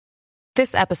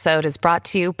This episode is brought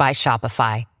to you by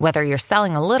Shopify. Whether you're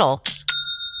selling a little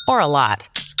or a lot,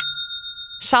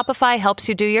 Shopify helps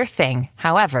you do your thing,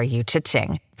 however you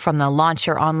cha-ching. From the launch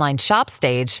your online shop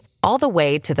stage, all the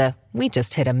way to the we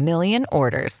just hit 1 million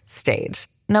orders stage.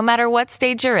 No matter what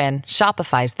stage you're in,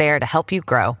 Shopify's there to help you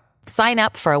grow. Sign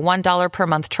up for a $1 per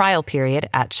month trial period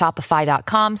at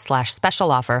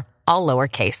shopify.com/special offer, all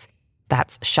lowercase.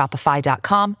 That's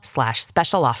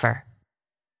shopify.com/special offer.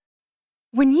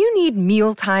 When you need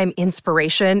mealtime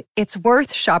inspiration, it's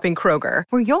worth shopping Kroger,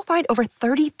 where you'll find over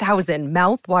 30,000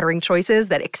 mouth-watering choices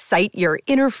that excite your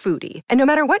inner foodie. And no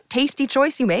matter what tasty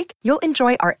choice you make, you'll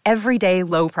enjoy our everyday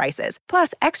low prices,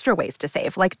 plus extra ways to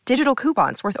save, like digital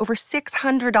coupons worth over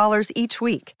 $600 each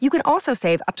week. You can also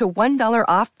save up to $1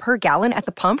 off per gallon at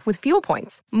the pump with fuel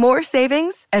points. More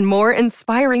savings and more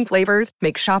inspiring flavors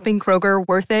make shopping Kroger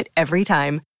worth it every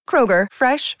time. Kroger,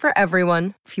 fresh for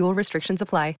everyone. Fuel restrictions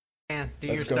apply. Do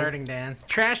your starting dance.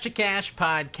 Trash to Cash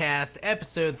podcast,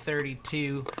 episode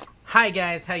 32. Hi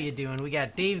guys, how you doing? We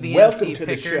got Dave the Welcome MC to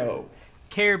Picker, the show.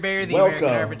 Care Bear the American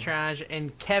Arbitrage,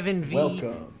 and Kevin V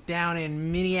down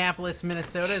in Minneapolis,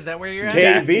 Minnesota. Is that where you're at?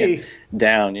 KV. Yeah.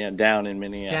 Down in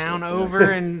Minneapolis. Down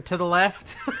over and to the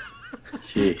left.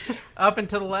 Jeez. Up and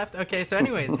to the left. Okay, so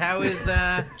anyways, how is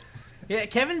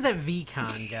Kevin's at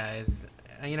VCon, guys.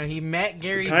 He met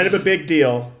Gary Kind of a big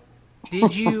deal.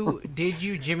 Did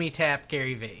you Jimmy tap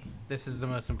Gary V? This is the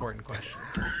most important question.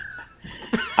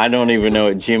 I don't even know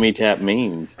what Jimmy tap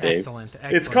means, Dave. Excellent.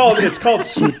 It's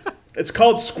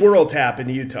called Squirrel Tap in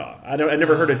Utah. I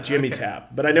never heard of Jimmy Tap,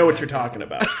 but I know what you're talking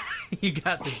about. You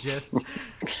got the gist.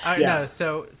 Yeah. No,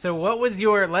 so what was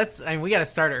your we got to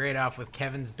start it right off with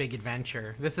Kevin's Big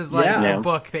Adventure. This is like a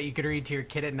book that you could read to your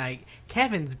kid at night.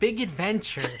 Kevin's Big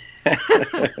Adventure.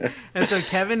 And so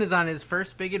Kevin is on his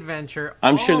first big adventure.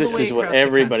 I'm sure this is what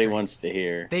everybody wants to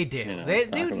hear. They do.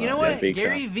 You know what?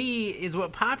 Gary V is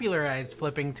what popularized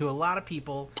flipping to a lot of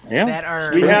people that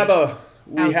are. We have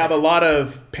a lot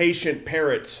of patient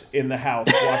parrots in the house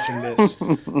watching this,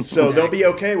 so they'll be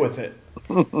okay with it.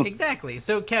 Exactly.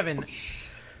 So Kevin,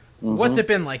 what's it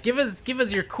been like? Give us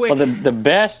your quick. Well, the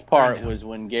best part was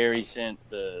when Gary sent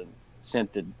the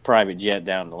private jet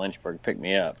down to Lynchburg to pick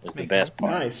me up. Was the best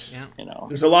part. Nice. Yeah.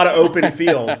 There's a lot of open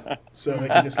field, so they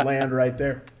can just land right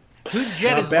there. Whose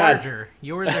jet is larger,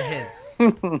 yours or his?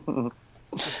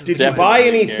 Did you buy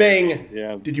anything?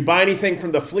 Yeah. Did you buy anything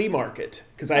from the flea market?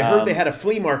 Because I heard they had a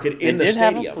flea market in the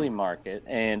stadium. They did have a flea market,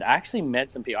 and I actually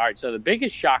met some people. All right, so the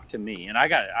biggest shock to me, and I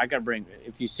got to bring.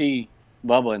 If you see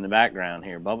Bubba in the background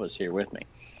here, Bubba's here with me.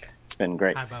 It's been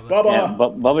great. Hi, Bubba. Bubba. Yeah,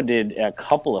 Bubba did a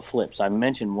couple of flips. I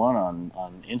mentioned one on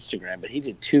Instagram, but he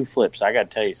did 2 flips. I got to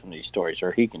tell you some of these stories,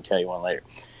 or he can tell you one later.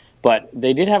 But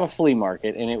they did have a flea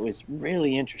market, and it was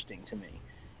really interesting to me.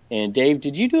 And Dave,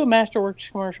 did you do a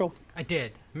Masterworks commercial? I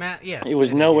did. Yes. It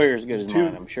was nowhere as good as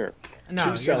mine, I'm sure. No,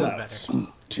 yours was better.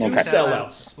 Two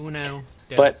sellouts. Uno.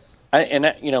 Dos. But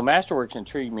Masterworks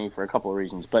intrigued me for a couple of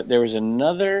reasons. But there was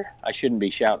another. I shouldn't be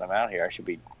shouting them out here. I should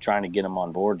be trying to get them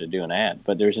on board to do an ad.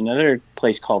 But there's another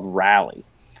place called Rally,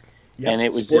 and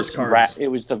it was it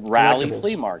was the Rally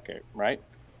flea market, right?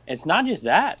 It's not just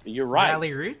that. You're right.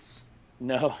 Rally Roots.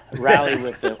 No, Rally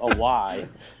with a Y.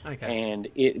 Okay. And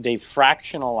they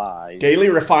fractionalize. Daily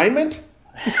Refinement?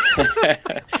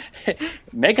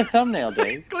 Make a thumbnail,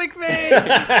 Dave. Clickbait.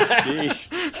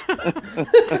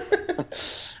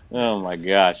 Oh my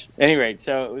gosh. Anyway,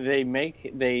 so they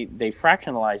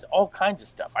fractionalize all kinds of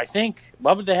stuff. I think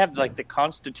what would they have, like the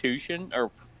Constitution,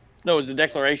 or no, it was the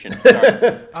Declaration.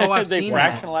 Sorry. I've they seen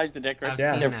fractionalized the Declaration.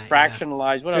 I've They seen that,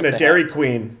 fractionalized. What it's else? in a Dairy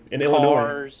Queen in Illinois.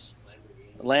 Cars.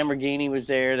 Lamborghini was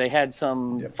there. They had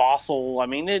some fossil. I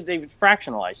mean, they've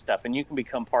fractionalized stuff, and you can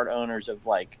become part owners of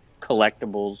like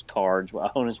collectibles, cards,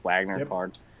 a Honus Wagner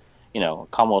card,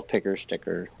 Commonwealth Picker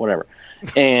sticker, whatever.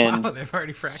 And wow, they've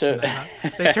already fractioned that. Huh?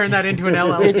 They turned that into an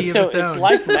LLC of its own.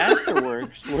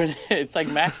 It's like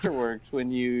Masterworks when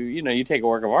you take a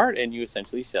work of art and you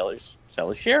essentially sell a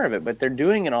share of it, but they're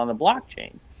doing it on the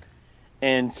blockchain.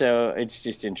 And so it's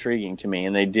just intriguing to me.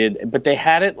 And they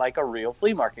had it like a real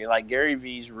flea market, like Gary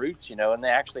V's Roots, and they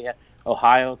actually had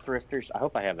Ohio Thrifters. I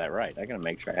hope I have that right. I got to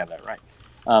make sure I have that right.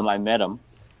 I met them,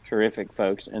 terrific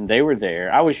folks, and they were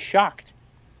there. I was shocked.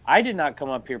 I did not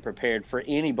come up here prepared for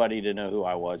anybody to know who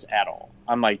I was at all.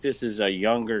 I'm like, this is a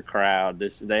younger crowd.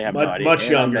 They have no idea.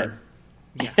 Much younger.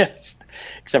 Yes,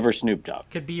 except for Snoop Dogg.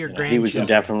 Could be your grandchild. He was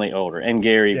definitely older, and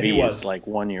Gary V is like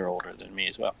 1 year older than me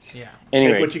as well. Yeah.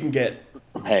 Anyway, take what you can get.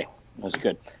 Hey, that's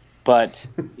good. But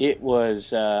it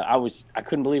was I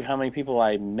couldn't believe how many people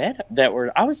I met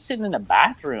I was sitting in the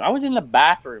bathroom. I was in the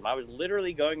bathroom. I was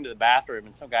literally going to the bathroom,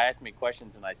 and some guy asked me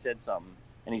questions, and I said something,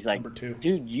 And he's like, Number 2.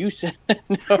 Dude, you said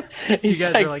no. You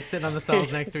guys are like sitting on the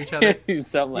stalls next to each other.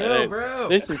 Something like Yo, that. bro.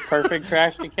 This is perfect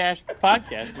Trash to Cash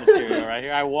podcast material right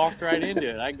here. I walked right into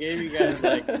it. I gave you guys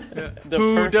like the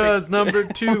Who perfect... does number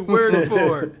 2 work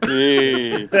for?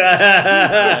 Jeez. Why did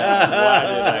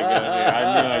I go there?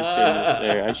 I knew I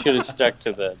shouldn't have. I should have stuck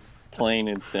to the plain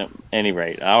and simple. Any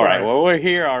rate, all right. Well, we're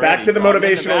here already. Back to the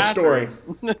motivational story.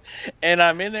 And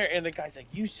I'm in there, and the guy's like,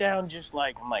 "You sound just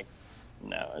like." I'm like,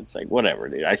 "No." It's like, whatever,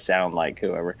 dude. I sound like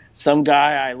whoever. Some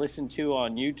guy I listen to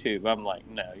on YouTube. I'm like,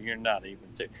 "No, you're not even."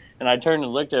 And I turned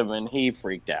and looked at him, and he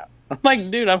freaked out. I'm like,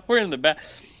 "Dude, I'm wearing the back."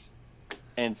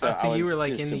 And so, so you were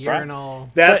like in the urinal.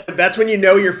 That's when you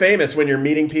know you're famous, when you're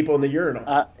meeting people in the urinal.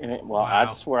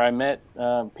 That's where I met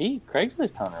Pete,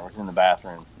 Craigslist Hunter, was in the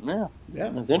bathroom. Yeah.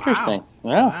 It was interesting.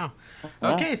 Wow.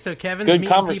 Okay, so Kevin's meeting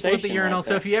people at the urinal. Right,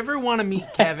 so if you ever want to meet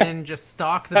Kevin, just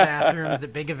stalk the bathrooms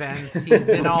at big events. He's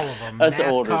in all of them. Us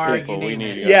older people, we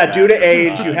need to go due to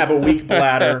age, you have a weak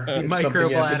bladder. Micro bladder.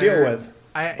 You have to deal with.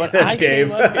 I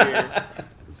came up here.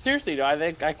 Seriously, though, I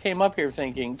think I came up here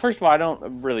thinking, first of all, I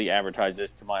don't really advertise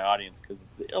this to my audience because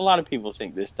a lot of people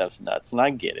think this stuff's nuts, and I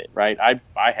get it, right? I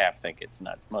half think it's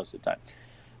nuts most of the time.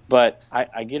 But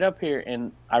I get up here,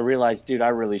 and I realize, dude, I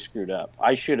really screwed up.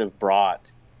 I should have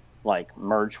brought, like,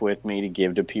 merch with me to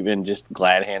give to people and just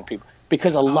glad hand people.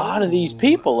 Because a lot of these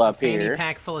people up here... fanny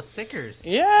pack full of stickers.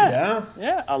 Yeah.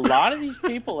 A lot of these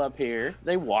people up here,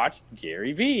 they watched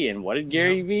Gary Vee. And what did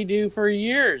Gary Vee do for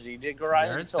years? He did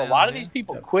right. So a lot of these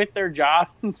people quit their jobs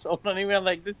and sold on email.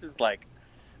 Like, this is like,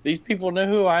 these people know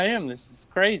who I am. This is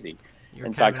crazy.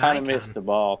 And so I kind of missed the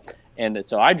ball. And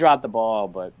so I dropped the ball,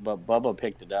 but Bubba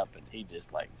picked it up. And he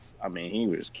just he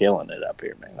was killing it up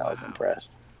here, man. I was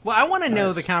impressed. Well, I want to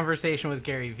know the conversation with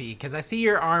Gary Vee because I see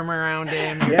your arm around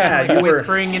him. You're kind of like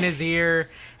whispering in his ear,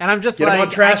 and I'm just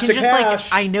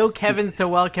I know Kevin so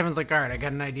well. Kevin's like, all right, I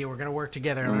got an idea. We're gonna work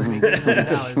together, and I'm gonna make $1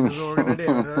 million. This is what we're gonna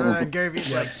do. And Gary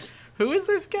Vee's like, who is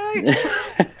this guy?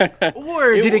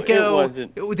 Or did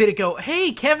it go?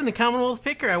 Hey, Kevin, the Commonwealth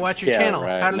Picker. I watch your channel.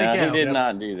 Right. How did it go? He did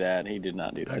not do that.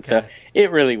 Okay. So it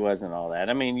really wasn't all that.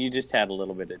 I mean, you just had a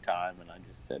little bit of time, and I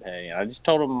just said, hey, and I just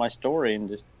told him my story and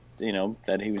just.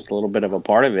 That he was a little bit of a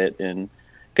part of it, and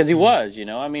because he was,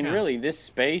 really, this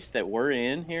space that we're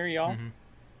in here, y'all,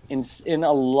 in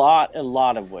a lot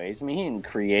of ways. I mean, he didn't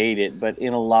create it, but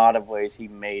in a lot of ways, he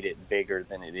made it bigger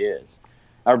than it is,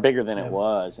 or bigger than it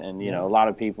was. And a lot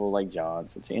of people like John,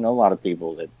 a lot of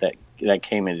people that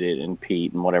came into it, and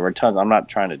Pete and whatever. Tons. I'm not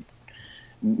trying to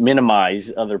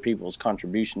minimize other people's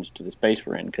contributions to the space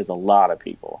we're in, because a lot of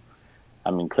people,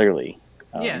 clearly.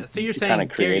 So you're saying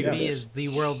Gary Vee is the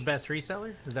world's best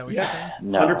reseller? Is that what you're saying?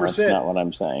 No, 100%. That's not what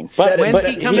I'm saying. But when's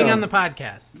he coming on the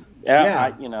podcast?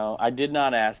 I did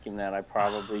not ask him that. I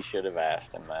probably should have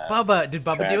asked him that. Did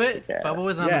Bubba do it? Bubba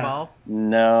was on the ball?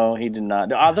 No, he did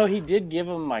not. Although he did give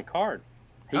him my card.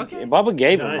 Bubba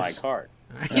gave him my card.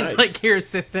 He's like your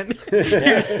assistant.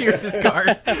 Here's his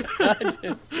card.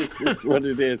 It's what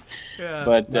it is. Yeah.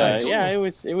 But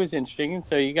it was interesting. And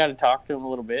so you got to talk to him a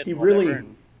little bit.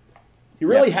 He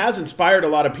really has inspired a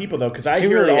lot of people, though, because I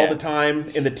hear it all the time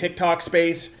in the TikTok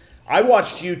space. I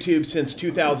watched YouTube since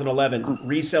 2011,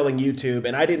 reselling YouTube,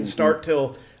 and I didn't start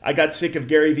till I got sick of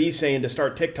Gary Vee saying to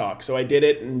start TikTok. So I did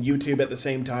it and YouTube at the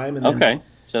same time. And then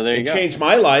so there you go. It changed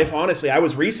my life, honestly. I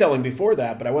was reselling before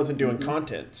that, but I wasn't doing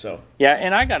content. So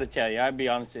and I got to tell you, I'd be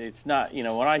honest, it's not,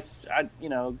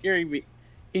 when Gary Vee,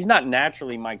 he's not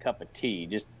naturally my cup of tea,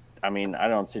 I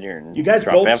don't sit here and you guys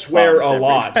both swear a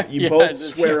lot. You both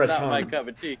swear a ton. It's not my cup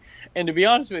of tea. And to be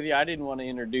honest with you, I didn't want to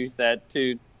introduce that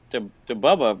to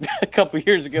Bubba a couple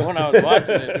years ago when I was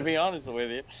watching it, to be honest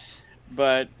with you.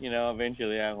 But,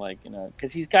 eventually I'm like,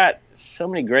 because he's got so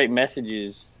many great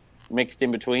messages mixed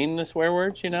in between the swear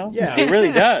words, Yeah. He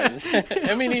really does. He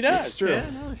does. It's true.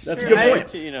 That's a good point.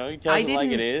 He tells it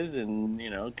like it is,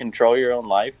 and, control your own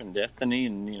life and destiny,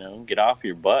 and, get off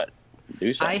your butt.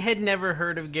 I had never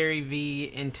heard of Gary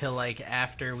Vee until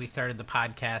after we started the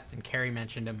podcast and Carrie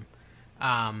mentioned him.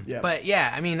 But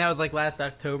that was last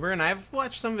October, and I've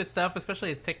watched some of his stuff, especially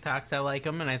his TikToks. I like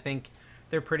them, and I think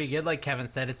they're pretty good. Like Kevin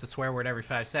said, it's a swear word every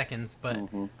 5 seconds, but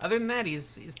other than that,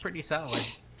 he's pretty solid.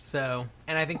 So,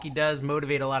 and I think he does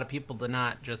motivate a lot of people to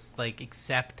not just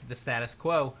accept the status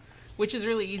quo, which is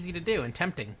really easy to do and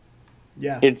tempting.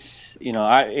 Yeah, it's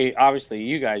obviously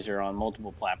you guys are on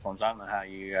multiple platforms. I don't know how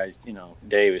you guys,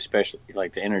 Dave especially,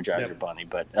 like the Energizer Bunny,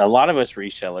 but a lot of us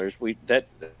resellers,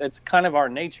 that's kind of our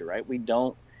nature, right? We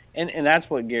don't, and that's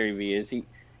what Gary Vee is.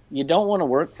 You don't want to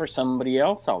work for somebody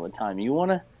else all the time. You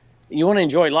want to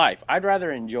enjoy life. I'd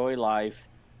rather enjoy life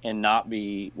and not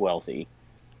be wealthy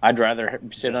I'd rather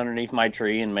sit underneath my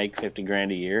tree and make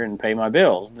 $50,000 a year and pay my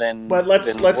bills than. But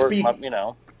let's be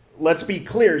let's be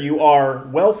clear. You are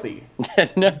wealthy,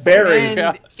 very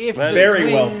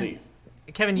wealthy.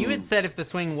 Kevin, you had said if the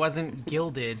swing wasn't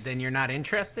gilded, then you're not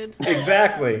interested.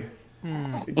 Exactly.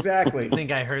 Exactly. I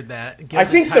think I heard that. I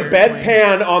think the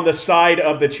bedpan on the side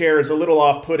of the chair is a little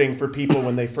off-putting for people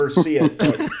when they first see it.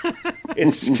 But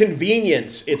it's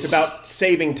convenience. It's about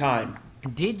saving time.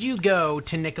 Did you go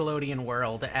to Nickelodeon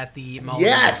World at the Mall?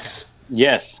 Yes.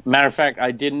 Yes. Matter of fact,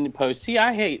 I didn't post. See,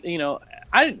 I hate,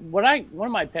 one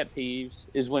of my pet peeves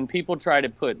is when people try to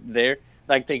put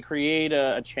they create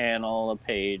a channel, a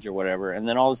page or whatever, and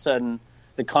then all of a sudden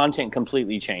the content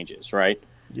completely changes, right?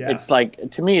 Yeah. It's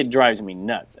like, to me, it drives me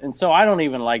nuts. And so I don't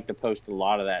even like to post a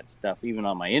lot of that stuff, even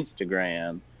on my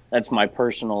Instagram. That's my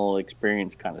personal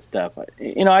experience kind of stuff.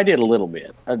 I did a little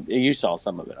bit. You saw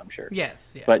some of it, I'm sure.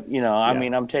 Yes. Yeah. But, I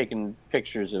mean, I'm taking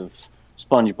pictures of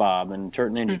SpongeBob and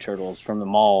Ninja Turtles from the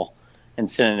mall and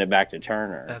sending it back to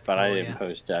Turner. That's but cool, I didn't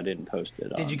post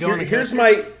it. Did you go on the Here's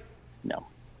No.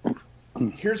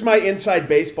 Here's my inside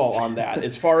baseball on that.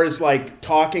 As far as like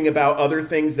talking about other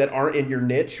things that aren't in your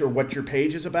niche or what your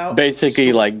page is about.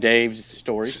 Basically, like Dave's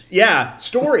stories. Yeah,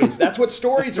 stories. That's what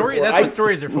stories are for. That's what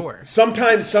stories are for.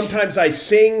 Sometimes I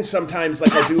sing. Sometimes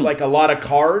like I do like a lot of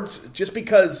cards, just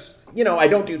because I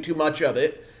don't do too much of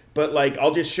it. But like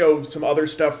I'll just show some other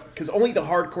stuff because only the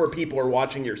hardcore people are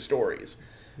watching your stories.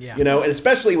 Yeah. And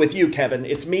especially with you, Kevin,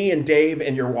 it's me and Dave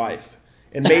and your wife.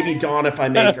 And maybe Dawn if I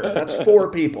make her. That's 4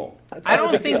 people. I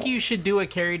don't think you should do what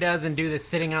Kerry does and do the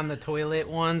sitting on the toilet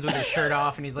ones with his shirt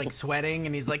off and he's like sweating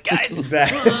and he's like, guys,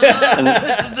 exactly.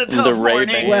 This is a tough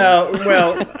morning. Well,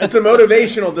 it's a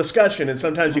motivational discussion, and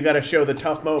sometimes you got to show the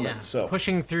tough moments. Yeah, so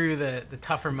pushing through the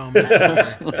tougher moments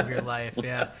of your life.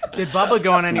 Yeah. Did Bubba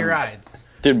go on any rides?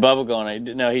 Did Bubba go on?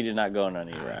 No, he did not go on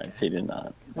any rides. He did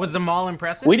not. Was the mall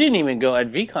impressive? We didn't even go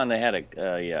at VCon. They had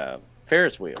a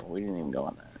Ferris wheel. We didn't even go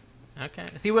on that. Okay.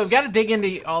 See, we've got to dig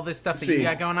into all this stuff that you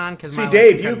got going on because my life's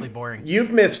Dave, incredibly boring.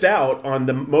 You've missed out on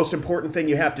the most important thing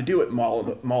you have to do at Mall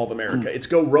of America. It's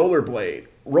go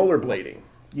rollerblading.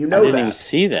 You know that. I didn't even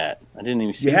see that.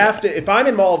 You have to. If I'm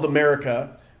in Mall of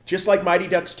America, just like Mighty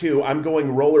Ducks 2, I'm going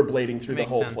rollerblading through the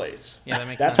whole place. Yeah, that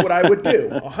makes sense. That's what I would do.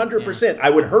 100%.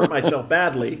 I would hurt myself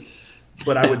badly,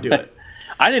 but I would do it.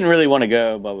 I didn't really want to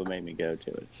go. Bubba made me go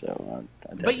to it, so.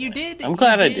 But you did. I'm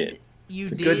glad I did. You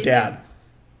did. Good dad.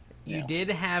 You did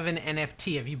have an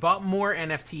NFT. Have you bought more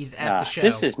NFTs at the show?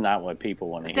 This is not what people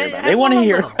want to hear about. They want to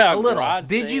hear about a little.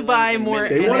 Did you buy more NFTs?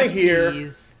 They want to hear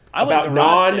about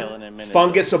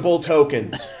non-fungusable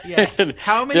tokens. Yes.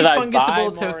 How many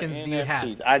fungusable tokens do you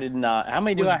have? I did not. How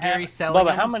many do I have?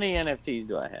 Bubba, how many NFTs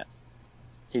do I have?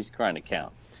 He's trying to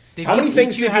count. How many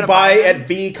things did you buy at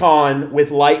VCon with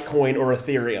Litecoin or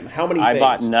Ethereum? How many things? I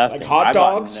bought nothing. Like hot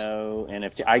dogs? I bought no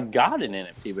NFT. I got an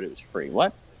NFT, but it was free.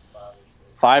 What?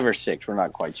 5 or 6. We're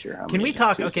not quite sure how many. Can we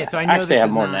talk? Okay, so I know actually this I have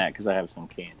is more not, than that because I have some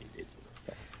candy.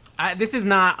 This is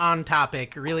not on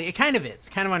topic, really. It kind of is.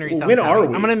 Kind of underneath. When are we?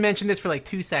 I'm going to mention this for like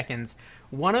 2 seconds.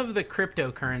 One of the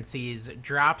cryptocurrencies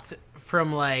dropped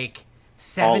from like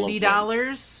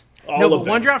 $70.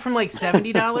 One dropped from like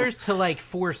 $70 to like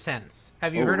 4 cents.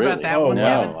 Have you heard about that one,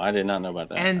 Kevin? No, I did not know about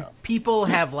that. And people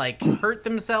have like hurt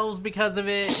themselves because of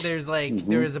it. There's like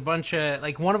there was a bunch of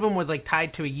like one of them was like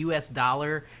tied to a US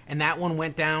dollar, and that one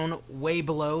went down way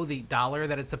below the dollar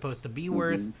that it's supposed to be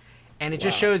worth. And it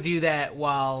just shows you that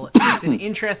while it's an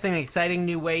interesting, exciting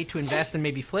new way to invest and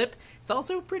maybe flip, it's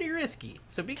also pretty risky.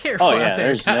 So be careful out there,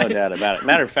 there's guys. no doubt about it.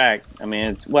 Matter of fact, I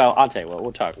mean, I'll tell you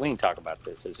what, we can talk about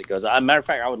this as it goes. Matter of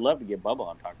fact, I would love to get Bubba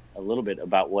on talk a little bit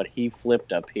about what he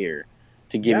flipped up here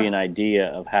to give you an idea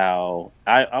of how,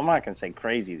 I'm not going to say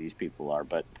crazy these people are,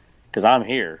 but because I'm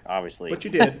here, obviously. But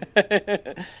you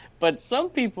did. But some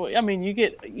people, I mean, you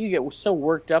get so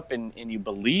worked up and you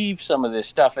believe some of this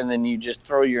stuff, and then you just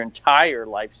throw your entire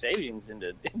life savings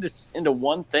into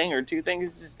one thing or two things.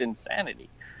 It's just insanity.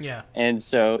 Yeah. And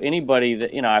so anybody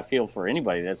that, I feel for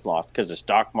anybody that's lost because the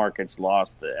stock market's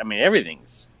lost.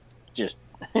 Everything's just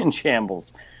in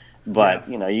shambles. But,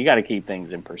 you got to keep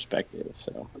things in perspective.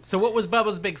 So what was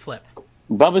Bubba's big flip?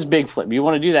 Bubba's big flip. You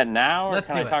want to do that now, or Let's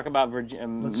can do I it. talk about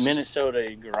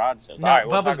Minnesota garage sales? No, All right,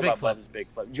 we'll Bubba's talk big about flip. Bubba's big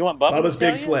flip. Do you want Bubba Bubba's to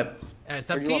tell big you? flip? It's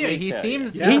up Or do to you want you. me to He tell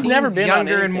seems you? He's never been on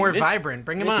younger and anything. more This- vibrant.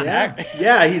 Bring him this on.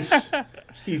 Yeah,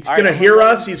 he's going to hear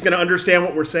us. He's going to understand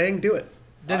what we're saying. Do it.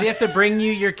 Does he have to bring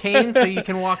you your cane so you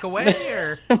can walk away?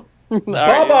 Or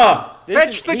Bubba!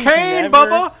 Fetch the cane,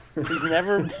 Bubba! He's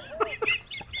never...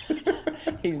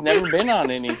 He's never been on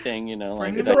anything,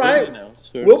 like it's all right.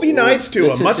 We'll be nice to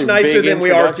him, much nicer than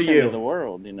we are to you. The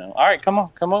world, All right, come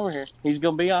over here. He's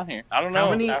gonna be on here. I don't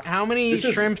know how many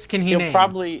shrimps can he name.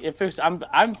 Probably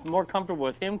I'm more comfortable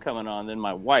with him coming on than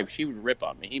my wife. She would rip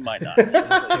on me. He might not.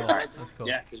 That's cool. That's cool.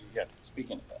 Yeah, because you got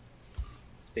speaking of that.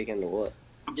 Speaking of what?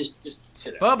 Just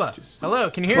sit down. Bubba, hello,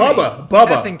 can you hear me? Bubba,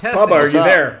 testing. Bubba, are you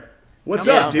there? What's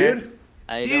up, dude?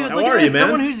 Dude, look at this.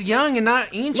 Someone who's young and not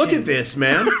ancient. Look at this,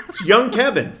 man. It's young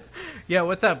Kevin. Yeah,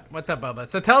 what's up? What's up, Bubba?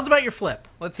 So tell us about your flip.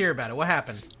 Let's hear about it. What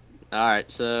happened? All right,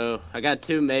 so I got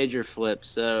 2 major flips.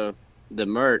 So the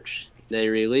merch, they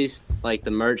released like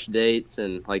the merch dates,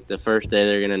 and like the first day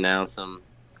they're gonna announce them.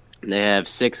 And they have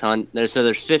 600. So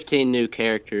there's 15 new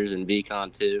characters in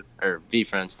VCon 2 or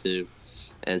VFriends 2,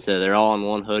 and so they're all in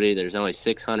one hoodie. There's only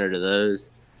 600 of those.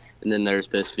 And then there's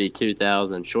supposed to be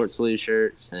 2,000 short sleeve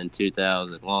shirts and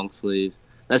 2,000 long sleeve.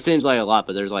 That seems like a lot,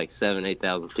 but there's like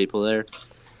 8,000 people there.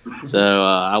 So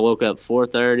I woke up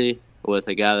 4:30 with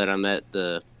a guy that I met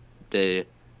the day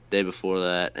before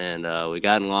that, and we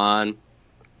got in line,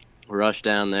 rushed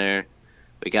down there.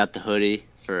 We got the hoodie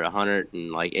for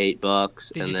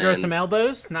 $108. Did you throw some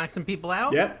elbows, knock some people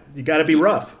out? Yep, you got to be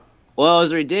rough. Well, it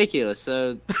was ridiculous.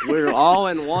 So we were all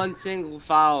in one single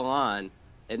file line,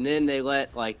 and then they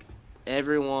let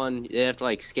everyone, they have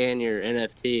to scan your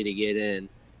NFT to get in,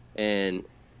 and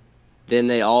then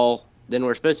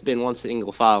we're supposed to be in one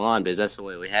single file line because that's the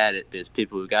way we had it, because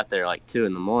people who got there 2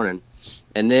 a.m,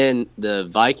 and then the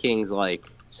Vikings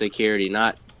security,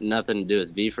 nothing to do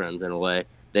with VFriends in a way,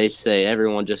 they say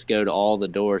everyone just go to all the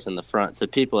doors in the front. So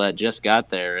people that just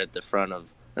got there at the front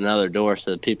of another door,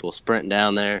 so the people sprint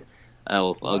down there.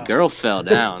 Wow. A girl fell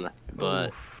down, but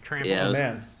Oof,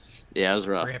 it was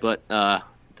rough. Rip. But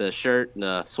the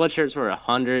sweatshirts were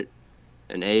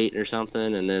 108 or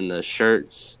something, and then the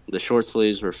short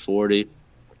sleeves were 40.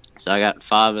 So I got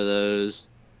 5 of those,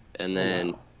 and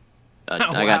then I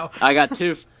got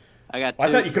 2. I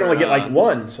thought you could only get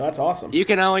one, so that's awesome. You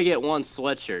can only get 1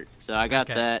 sweatshirt, so I got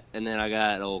that, and then I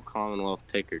got old Commonwealth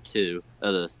Picker 2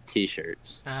 of the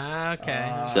T-shirts.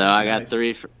 Okay. So I got nice.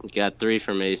 3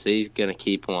 for me. So he's gonna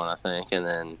keep 1, I think, and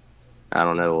then I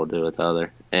don't know what we'll do with the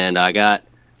other. And I got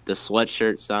the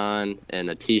sweatshirt sign and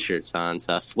a T-shirt sign.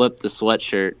 So I flipped the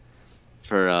sweatshirt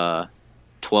for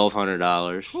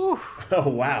 $1,200. Oh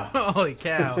wow! Holy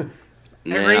cow!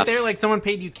 And right there, someone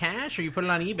paid you cash, or you put it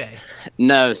on eBay?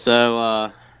 No,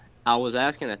 so I was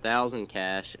asking 1,000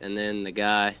 cash, and then the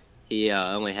guy, he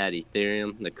only had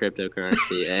Ethereum, the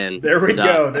cryptocurrency, and there we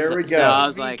go. So I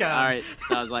was like, all right.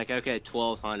 So I was like, okay,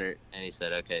 1,200, and he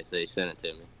said, okay. So he sent it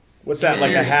to me. What's that?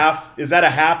 A half? Is that a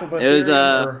half of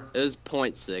Ethereum? It was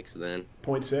 0.6 then.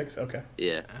 0.6. Okay.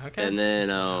 Yeah. Okay. And then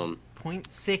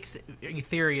 0.6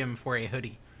 Ethereum for a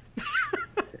hoodie.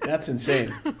 That's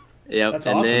insane. Yep. That's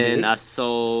and awesome, then dude. I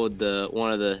sold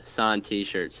one of the signed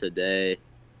T-shirts today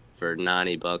for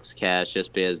 $90 cash,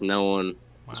 just because no one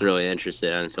was really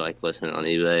interested. I didn't feel like listing it on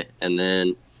eBay. And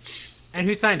then. And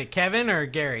who signed it, Kevin or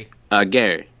Gary?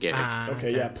 Gary.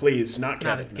 Okay, yeah, please, not Kevin.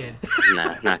 Not as good.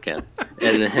 No, not Kevin.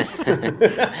 And then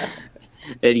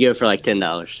it'd go for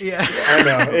 $10. Yeah, I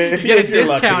know. If you're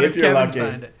lucky, if you're lucky.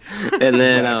 And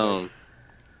then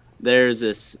there's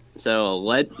this. So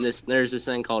there's this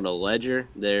thing called a ledger.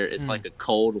 It's like a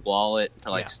cold wallet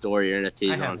to store your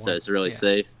NFTs on, so it's really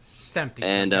safe. It's empty.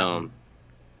 And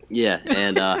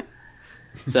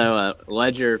so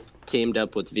Ledger teamed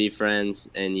up with VFriends,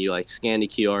 and you scan the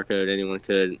QR code, anyone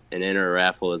could, and enter a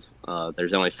raffle.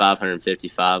 There's only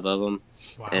 555 of them,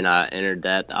 and I entered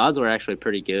that. The odds were actually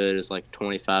pretty good. It was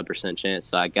 25% chance,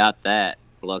 so I got that,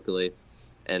 luckily.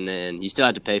 And then you still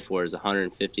have to pay for it. It's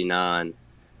 $159.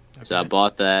 Okay. So I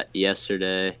bought that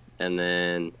yesterday, and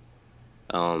then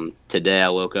today I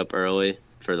woke up early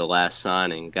for the last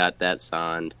signing, got that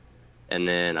signed, and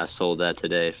then I sold that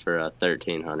today for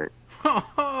 $1,300.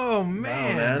 Oh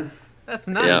man. That's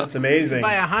nice. Yeah. That's amazing. You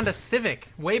buy a Honda Civic,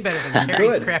 way better than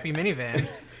Carrie's crappy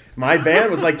minivan. My van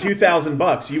was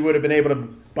 $2,000. You would have been able to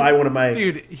buy one of my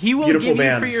he will give you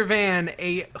for your van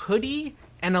a hoodie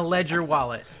and a Ledger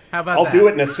wallet. How about that? I'll do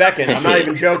it in a second. I'm not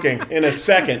even joking. In a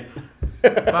second.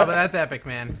 Bubba, that's epic,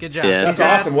 man. Good job. Yeah, that's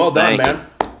awesome. Well done, man.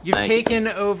 You've taken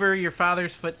over your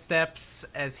father's footsteps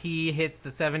as he hits the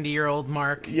 70-year-old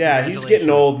mark. Yeah, he's getting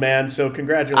old, man, so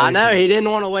congratulations. I know. He didn't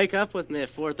want to wake up with me at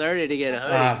 4:30 to get a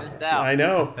hoodie. Just out. I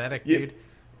know. Pathetic, dude.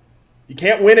 You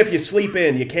can't win if you sleep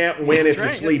in. You can't win if you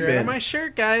sleep in. Right on my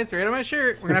shirt, guys. Right on my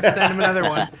shirt. We're going to have to send him another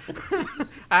one.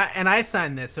 And I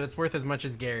signed this, so it's worth as much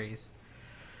as Gary's.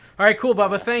 All right, cool,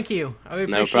 Bubba. Thank you. I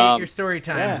appreciate your story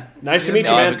time. Yeah. Nice to meet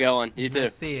you, man. Have a good one. You too.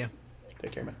 Nice to see you.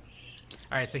 Take care, man.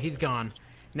 All right, so he's gone.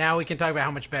 Now we can talk about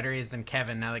how much better he is than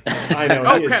Kevin. Now that Kevin, I know.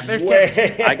 Oh crap! There's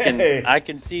Kevin. I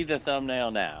can see the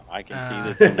thumbnail now. I can see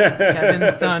the thumbnail.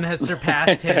 Kevin's son has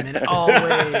surpassed him in all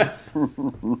ways. You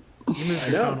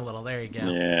moved your phone a little. There you go.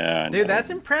 Yeah, dude, that's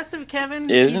impressive, Kevin.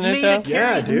 Isn't He's it? made a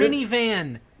Carrie's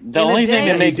minivan. The only thing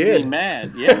that makes me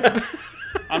mad,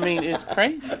 I mean, it's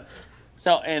crazy.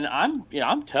 So, and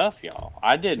I'm tough, y'all.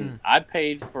 I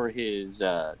paid for his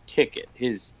ticket,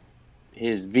 his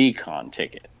VCon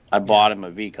ticket. I bought him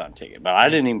a VCon ticket, but I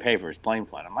didn't even pay for his plane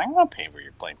flight. I'm like, I'm not paying for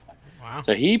your plane flight. Wow.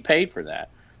 So he paid for that.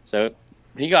 So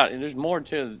he got. There's more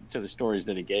to the stories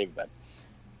that he gave, but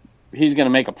he's going to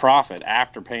make a profit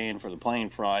after paying for the plane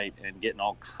flight and getting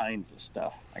all kinds of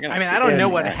stuff. I don't know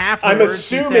what half the words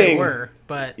he said were,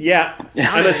 but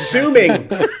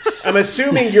I'm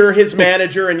assuming you're his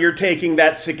manager and you're taking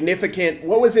that significant.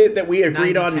 What was it that we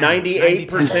agreed on?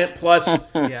 98% plus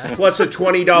plus a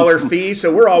 $20 fee.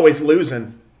 So we're always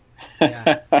losing.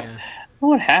 Yeah.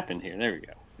 What happened here? There we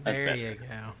go. That's there better. You go.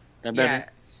 That better? Yeah.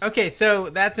 Okay,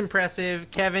 so that's impressive.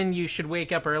 Kevin, you should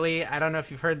wake up early. I don't know if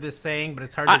you've heard this saying, but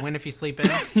it's hard to win if you sleep in.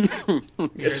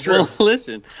 It's true. Well,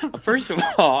 listen, first of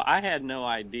all, I had no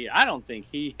idea. I don't think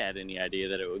he had any idea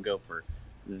that it would go for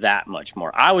that much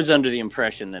more. I was under the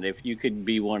impression that if you could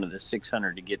be one of the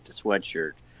 600 to get the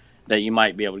sweatshirt, that you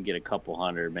might be able to get a couple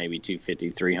hundred, maybe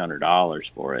 $250, $300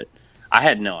 for it. I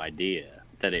had no idea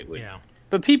that it would. Yeah.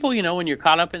 But people, when you're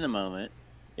caught up in the moment,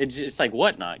 it's like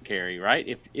whatnot, Carrie, right?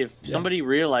 If somebody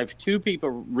if two people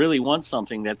really want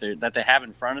something that they have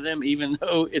in front of them, even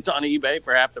though it's on eBay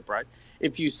for half the price,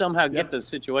 if you somehow get the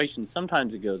situation,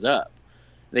 sometimes it goes up.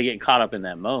 They get caught up in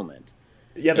that moment.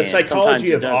 Yeah, the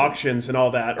psychology of auctions and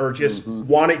all that, or just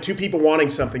two people wanting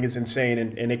something is insane,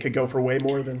 and it could go for way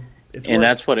more than it's worth. And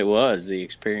that's what it was, the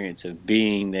experience of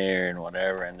being there and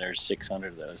whatever, and there's 600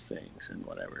 of those things and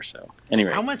whatever. So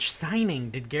anyway. How much signing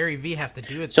did Gary Vee have to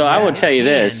do? So I will tell you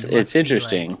this, it's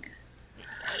interesting.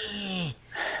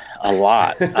 A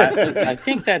lot. I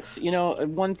think that's,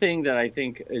 one thing that I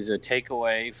think is a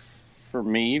takeaway for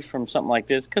me from something like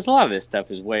this, because a lot of this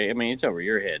stuff is it's over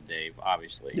your head, Dave,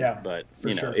 obviously. Yeah, but,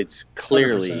 sure. It's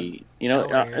clearly,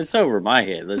 it's over my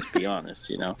head, let's be honest,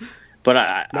 But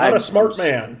Not a smart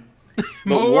man.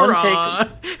 But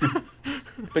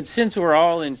but since we're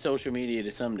all in social media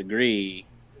to some degree,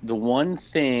 the one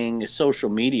thing social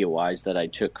media wise that I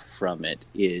took from it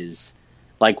is,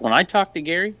 like, when I talked to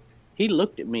Gary, he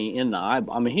looked at me in the eye.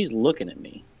 I mean, he's looking at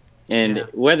me, and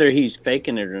whether he's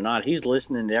faking it or not, he's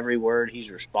listening to every word.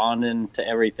 He's responding to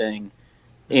everything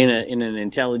in an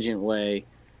intelligent way,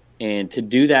 and to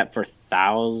do that for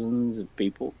thousands of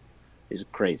people is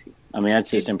crazy. I mean,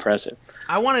 that's just impressive.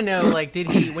 I want to know, like,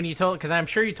 did he, when you told, because I'm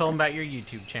sure you told him about your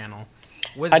YouTube channel.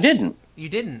 I didn't. You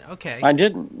didn't? Okay. I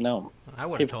didn't, no. I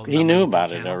would have told him. He knew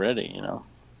about it already, No,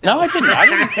 I didn't.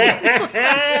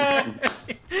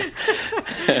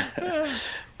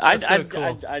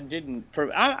 I didn't.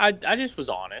 I just was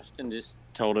honest and just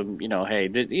told him, hey,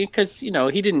 because, he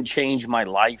didn't change my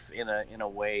life in a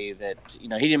way that, he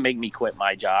didn't make me quit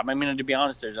my job. I mean, to be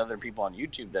honest, there's other people on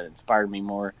YouTube that inspired me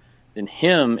more than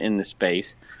him in the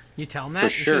space. You tell him that? For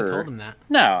sure. You should have told him that.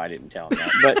 No, I didn't tell him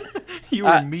that. But you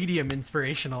were medium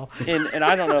inspirational. And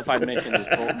I don't know if I mentioned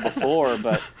this before,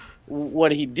 but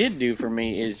what he did do for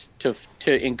me is to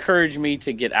encourage me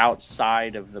to get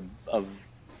outside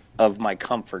of my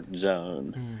comfort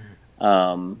zone.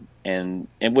 And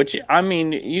which, I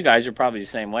mean, you guys are probably the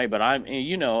same way, but I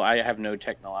have no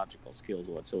technological skills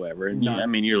whatsoever. And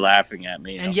you're laughing at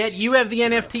me. And yet you have the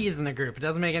NFTs in the group. It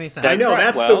doesn't make any sense. I know,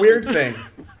 that's the weird thing.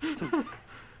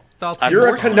 It's all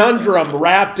You're a conundrum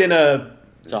wrapped in a...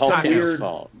 It's all Tim's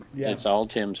fault. Yeah. It's all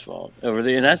Tim's fault.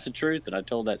 And that's the truth, and I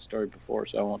told that story before,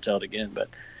 so I won't tell it again.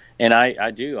 And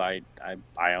I do. I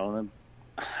own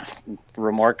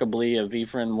remarkably a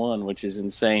VFriend 1, which is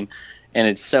insane. And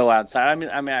it's so outside.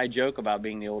 I mean, I joke about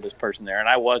being the oldest person there, and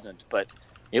I wasn't, but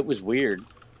it was weird.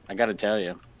 I got to tell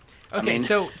you. Okay,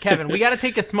 so Kevin, we got to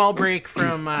take a small break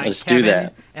from Let's Kevin do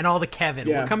that. And all the Kevin.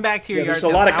 Yeah. We'll come back to your yard. There's a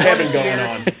lot of Kevin going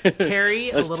on. Carrie,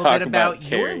 a little bit about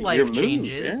your life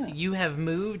changes. Yeah. You have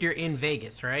moved. You're in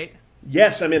Vegas, right?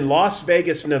 Yes, I'm in Las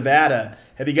Vegas, Nevada.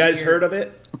 Have you guys heard of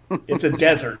it? It's a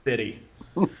desert city.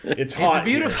 It's hot.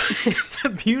 It's a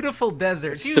beautiful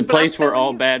desert. It's the place where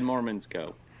all bad Mormons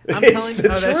go. That's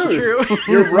true.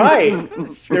 You're right.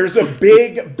 There's a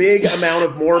big amount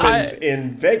of Mormons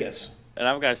in Vegas. And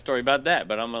I've got a story about that,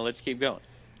 but let's keep going.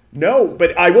 No,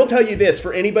 but I will tell you this.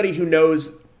 For anybody who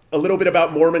knows a little bit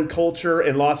about Mormon culture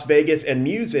and Las Vegas and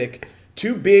music,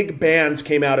 two big bands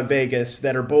came out of Vegas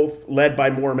that are both led by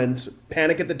Mormons,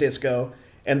 Panic at the Disco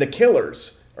and The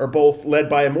Killers are both led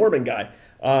by a Mormon guy.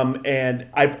 And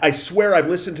I swear I've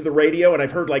listened to the radio and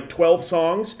I've heard like 12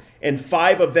 songs, and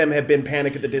 5 of them have been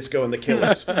Panic at the Disco and the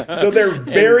Killers. So they're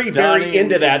very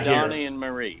into that here. Donnie and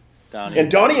Marie.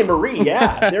 Donnie and Marie,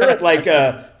 yeah. They're at like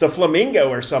the Flamingo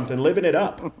or something, living it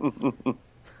up.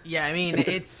 Yeah, I mean,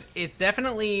 it's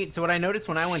definitely... So what I noticed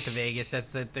when I went to Vegas,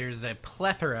 that's that there's a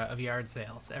plethora of yard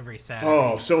sales every Saturday.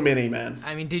 Oh, so many, man.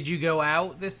 I mean, did you go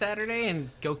out this Saturday and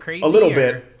go crazy? A little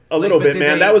bit,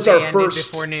 man. That was our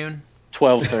first... Before noon?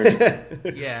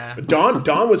 12:30. Yeah.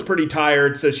 Dawn was pretty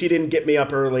tired, so she didn't get me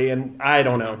up early, and I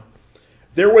don't know.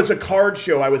 There was a card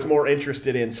show I was more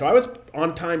interested in, so I was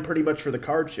on time pretty much for the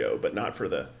card show, but not for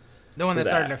the one that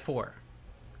started at 4.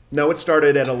 No, it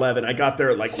started at 11. I got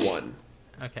there at like 1.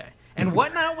 Okay. And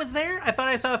Whatnot was there? I thought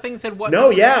I saw a thing that said Whatnot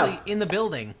was actually in the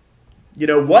building. You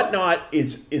know, Whatnot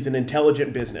is an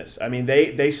intelligent business. I mean,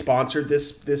 they sponsored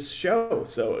this show,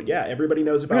 so yeah, everybody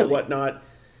knows about Whatnot.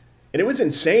 And it was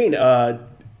insane.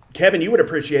 Kevin, you would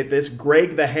appreciate this.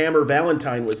 Greg the Hammer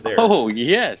Valentine was there. Oh,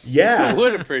 yes. Yeah. I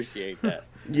would appreciate that.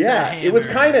 Yeah, it was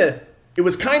kind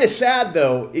of sad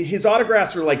though. His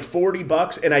autographs were like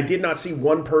 $40, and I did not see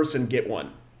one person get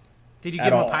one. Did you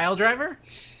give him a pile driver?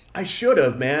 I should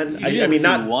have, man. I mean,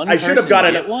 not one. I should have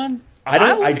gotten one.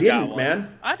 I didn't,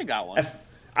 man. I'd have got one.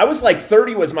 I was like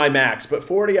 30 was my max, but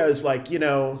 40 I was like,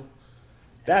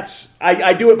 that's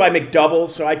I do it by McDoubles,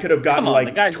 so I could have gotten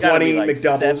like 20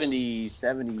 McDoubles.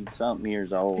 70 something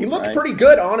years old. He looked pretty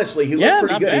good, honestly. He looked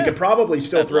pretty good. Bad. He could probably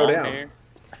still throw down. Hair.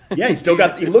 Yeah,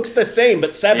 he looks the same,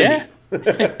 but 70. Yeah.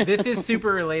 This is super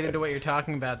related to what you're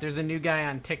talking about. There's a new guy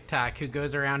on TikTok who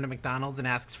goes around to McDonald's and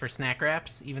asks for snack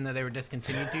wraps, even though they were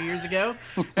discontinued 2 years ago.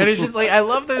 And it's just like, I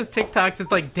love those TikToks.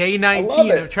 It's like day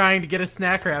 19 of trying to get a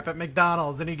snack wrap at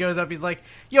McDonald's. And he goes up, he's like,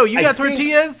 yo, you got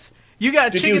tortillas? You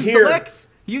got chicken selects?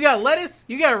 You got lettuce?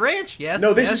 You got ranch? Yes.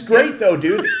 No, this is great, though,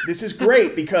 dude. This is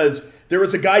great because there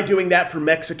was a guy doing that for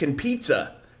Mexican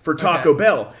pizza for Taco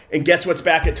Bell. And guess what's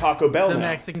back at Taco Bell now? The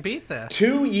Mexican pizza.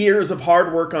 2 years of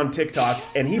hard work on TikTok,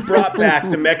 and he brought back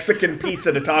the Mexican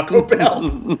pizza to Taco Bell.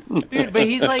 Dude, but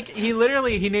he's like,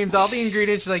 he names all the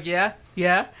ingredients. She's like, yeah.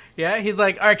 He's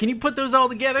like, all right, can you put those all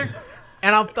together?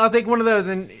 And I'll take one of those.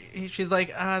 And she's like,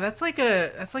 that's like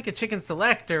a chicken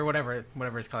select or whatever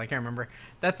it's called. I can't remember.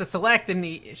 That's a select. And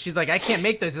she's like, I can't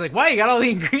make those. He's like, why? You got all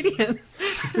the ingredients.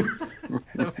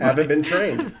 So haven't been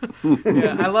trained.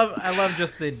 Yeah, I love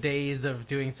just the days of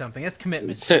doing something. That's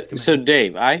commitment. So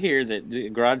Dave, I hear that the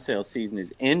garage sale season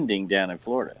is ending down in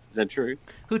Florida. Is that true?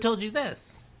 Who told you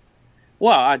this?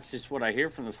 Well, it's just what I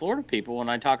hear from the Florida people when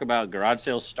I talk about garage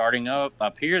sales starting up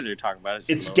here. They're talking about it.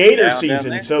 It's gator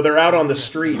season, so they're out on the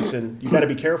streets, and you got to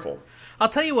be careful. I'll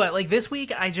tell you what, like this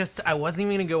week, I wasn't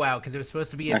even going to go out because it was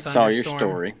supposed to be a thunderstorm. I saw your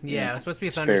story. Yeah, it was supposed to be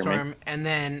a thunderstorm. And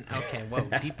then,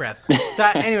 deep breaths. So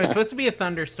anyway, it was supposed to be a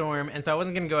thunderstorm, and so I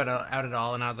wasn't going to go out at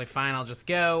all. And I was like, fine, I'll just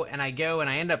go. And I go, and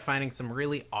I end up finding some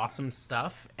really awesome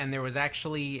stuff. And there was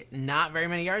actually not very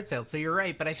many yard sales. So you're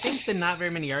right, but I think the not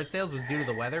very many yard sales was due to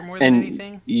the weather more than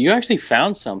anything. You actually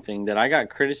found something that I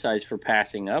got criticized for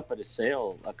passing up at a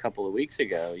sale a couple of weeks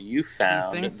ago. You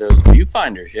found those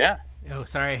viewfinders, yeah. Oh,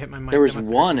 sorry, I hit my mic. There was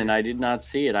one, and I did not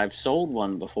see it. I've sold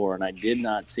one before, and I did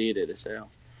not see it at a sale.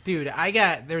 Dude,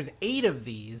 there's 8 of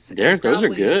these. Those are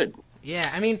good.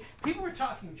 Yeah, I mean, people were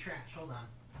talking trash. Hold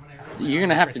on. You're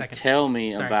gonna have to tell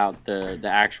me about the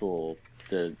actual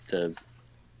the.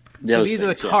 So these are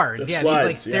the cards. These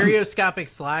like stereoscopic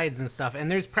slides and stuff,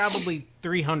 and there's probably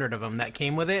 300 of them that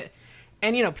came with it.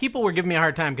 And, people were giving me a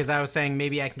hard time because I was saying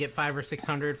maybe I can get 500 or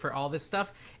 600 for all this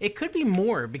stuff. It could be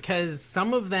more because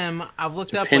some of them I've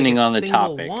looked up. Depending on the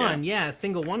topic. A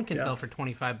single one can sell for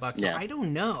 $25. So I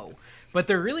don't know. But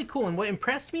they're really cool. And what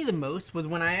impressed me the most was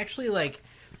when I actually,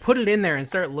 put it in there and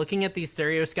start looking at these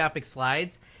stereoscopic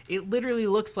slides, it literally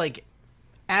looks like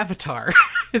Avatar.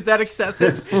 Is that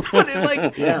excessive? But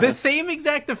the same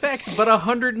exact effect, but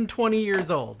 120 years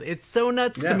old. It's so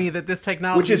nuts to me that this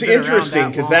technology, which is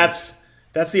interesting because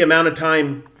that's the amount of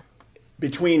time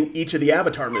between each of the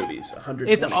Avatar movies.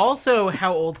 120. It's also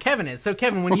how old Kevin is. So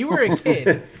Kevin, when you were a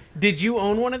kid, did you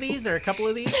own one of these or a couple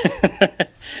of these?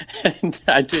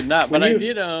 I did not, but I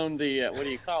did own the what do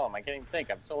you call them? I can't even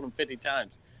think. I've sold them 50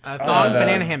 times.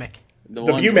 Banana hammock. The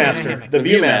Viewmaster. The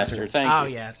Viewmaster. Thank you. Oh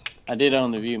yeah. I did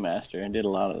own the Viewmaster and did a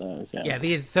lot of those. Yeah.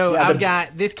 These. So I've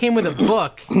got this came with a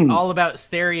book all about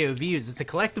stereo views. It's a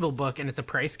collectible book and it's a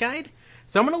price guide.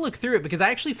 So I'm going to look through it because I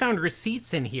actually found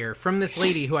receipts in here from this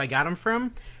lady who I got them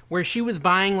from where she was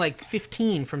buying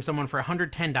 15 from someone for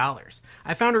 $110.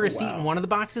 I found a receipt in one of the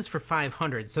boxes for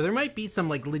 $500. So there might be some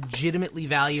legitimately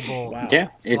valuable slides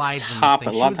it's in this thing.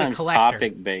 A lot of times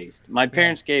topic based. My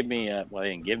parents gave me they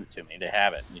didn't give it to me. They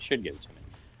have it and they should give it to me.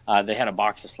 They had a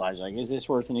box of slides. Like, is this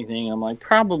worth anything? And I'm like,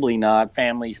 probably not.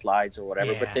 Family slides or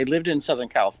whatever. Yeah. But they lived in Southern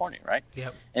California, right?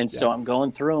 Yep. And so I'm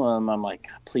going through them. I'm like,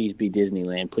 please be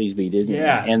Disneyland. Please be Disneyland.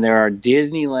 Yeah. And there are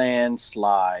Disneyland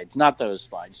slides, not those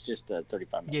slides, just the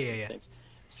 35 millimeter things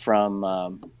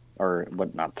from, or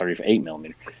what? Not 38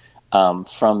 millimeter.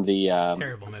 From the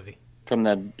terrible movie from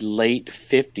the late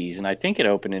 50s, and I think it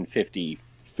opened in 55.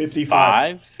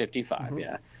 Mm-hmm.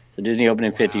 Yeah. So Disney opened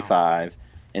in 55.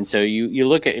 And so you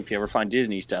look at, if you ever find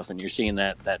Disney stuff and you're seeing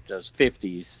that those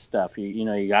 50s stuff, you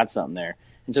know you got something there.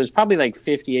 And so it's probably like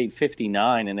 58,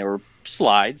 59, and there were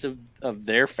slides of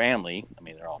their family. I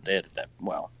mean, they're all dead at that.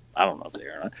 Well, I don't know if they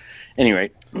are or not.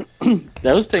 Anyway,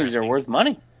 those things are worth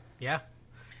money. Yeah.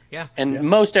 Yeah. And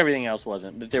most everything else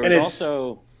wasn't. But there was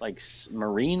also like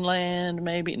Marineland,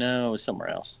 maybe. No, it was somewhere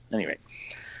else. Anyway.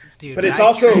 Dude, but it's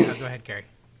also... go ahead, Carrie.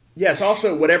 Yeah, it's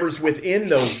also whatever's within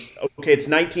those. Okay, it's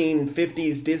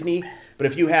 1950s Disney, but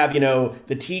if you have,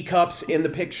 the teacups in the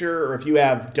picture, or if you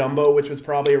have Dumbo, which was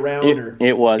probably around,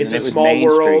 it was. It's a it was small Main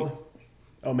world. Street.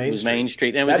 Oh, Main Street. It was Main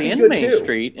Street, and it was in Main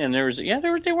Street, and there was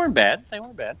they weren't bad. They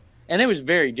weren't bad, and it was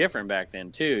very different back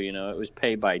then too. It was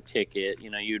pay by ticket.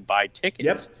 You'd buy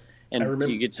tickets. Yep. And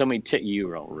you get so many you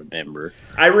don't remember.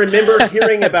 I remember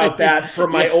hearing about that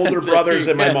from my older brothers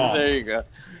and my mom. There you go.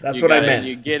 That's what I meant.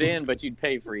 You get in, but you'd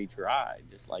pay for each ride,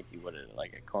 just like you would at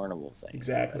like a carnival thing.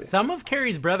 Exactly. Some of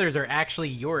Carrie's brothers are actually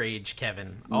your age,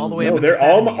 Kevin. All the way up. They're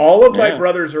all of my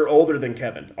brothers are older than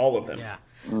Kevin. All of them. Yeah.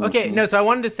 Okay, no, so I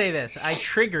wanted to say this. I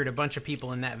triggered a bunch of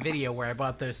people in that video where I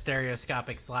bought those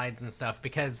stereoscopic slides and stuff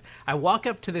because I walk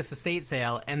up to this estate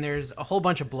sale and there's a whole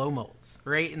bunch of blow molds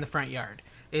right in the front yard.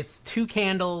 It's 2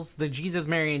 candles, the Jesus,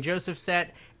 Mary, and Joseph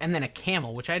set, and then a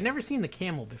camel, which I'd never seen the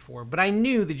camel before. But I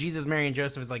knew the Jesus, Mary, and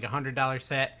Joseph was like a $100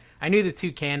 set. I knew the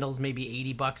 2 candles, maybe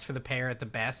 $80 for the pair at the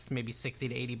best, maybe $60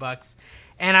 to $80.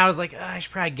 And I was like, I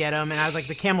should probably get them. And I was like,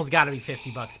 the camel's got to be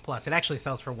 $50 plus. It actually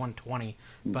sells for $120,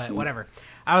 but whatever.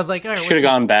 I was like, all right. Should have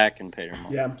gone back and paid her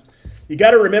more. Yeah. You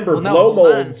got to remember, blow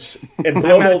molds and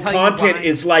blow mold content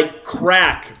is like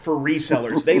crack for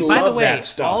resellers. They love that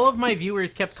stuff. All of my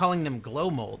viewers kept calling them glow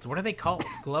molds. What are they called?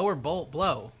 Glow or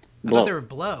blow? I thought they were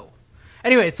blow.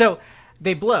 Anyway, so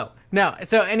they blow. No,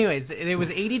 so anyways, it was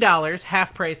 $80,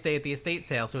 half price day at the estate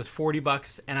sale, so it was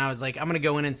 $40, and I was like, I'm gonna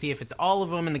go in and see if it's all of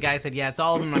them, and the guy said, yeah, it's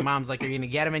all of them. My mom's like, are you gonna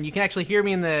get them? And you can actually hear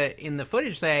me in the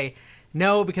footage say,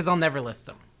 no, because I'll never list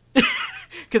them.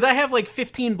 Because I have like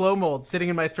 15 blow molds sitting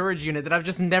in my storage unit that I've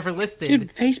just never listed. Dude,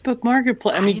 Facebook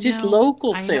Marketplace. I mean, just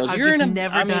local sales. I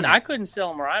couldn't sell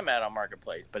them where I'm at on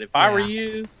Marketplace, but if I were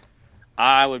you,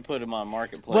 I would put them on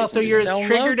Marketplace. Well, so you're as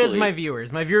triggered as my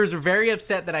viewers. My viewers were very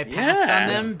upset that I passed on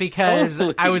them because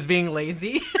I was being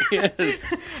lazy.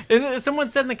 Yes. And someone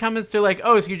said in the comments, they're like,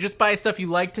 "Oh, so you just buy stuff you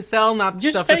like to sell, not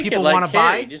just stuff that people want to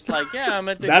buy?" Just like, I'm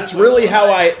at the. That's really how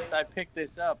I picked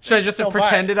this up. Should I just have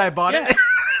pretended I bought it?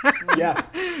 Yeah.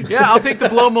 Yeah, I'll take the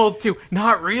blow molds too.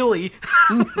 Not really.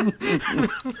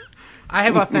 I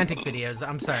have authentic videos.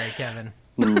 I'm sorry, Kevin.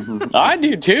 I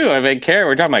do too. I mean, Carrie.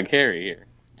 We're talking about Carrie here.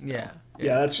 Yeah,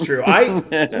 that's true.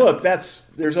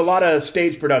 There's a lot of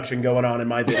stage production going on in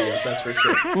my videos, that's for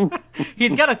sure.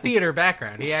 He's got a theater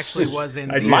background. He actually was in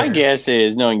theater. My guess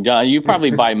is, knowing John, you probably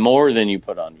buy more than you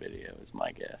put on video, is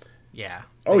my guess. Yeah.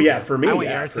 Oh, yeah, for me, I went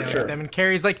yard for sailing sure. with them, and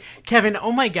Carrie's like, Kevin,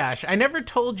 oh my gosh, I never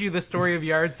told you the story of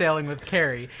yard sailing with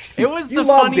Carrie. It was the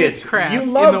funniest crap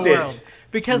in the world.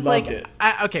 Because,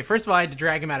 okay, first of all, I had to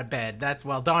drag him out of bed.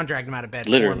 Dawn dragged him out of bed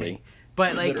Literally.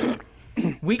 for me.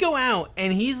 But, we go out,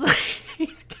 and he's like,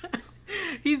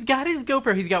 he's got his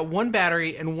GoPro. He's got one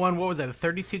battery and one, what was that, a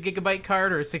 32 gigabyte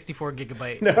card or a 64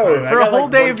 gigabyte card for a whole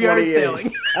day of yard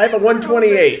sailing. I have a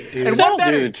 128, dude. And that'll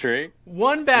do the trick.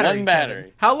 One battery. One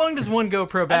battery. How long does one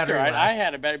GoPro battery last? last? I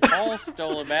had a battery. Paul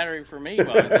stole a battery from me.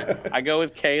 I go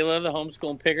with Kayla, the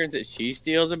homeschool pickers, that she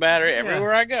steals a battery.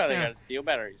 Everywhere I go, they got to steal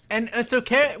batteries. And so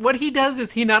what he does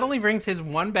is he not only brings his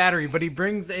one battery, but he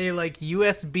brings a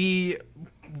USB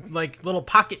little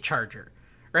pocket charger.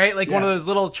 Right? One of those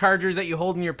little chargers that you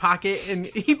hold in your pocket, and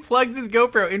he plugs his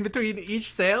GoPro in between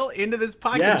each sail into this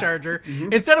pocket charger.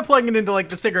 Mm-hmm. Instead of plugging it into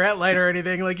the cigarette lighter or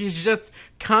anything, he's just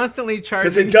constantly charging.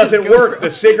 Because it doesn't work. The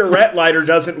cigarette lighter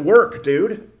doesn't work,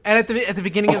 dude. And at the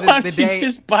beginning of the day, why don't you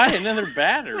just buy another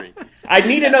battery? I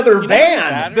need another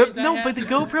van. But the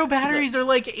GoPro batteries are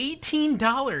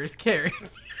 $18, Carrie.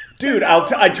 Dude,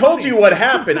 I told you what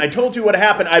happened.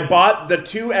 I bought the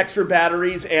 2 extra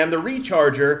batteries and the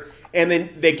recharger, and then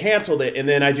they canceled it, and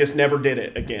then I just never did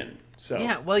it again. So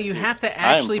yeah, well, you have to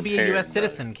actually be a U.S.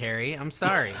 citizen, Carrie. I'm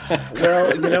sorry.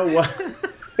 Well, you know what?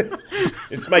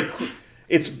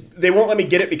 They won't let me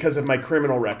get it because of my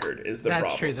criminal record. Is the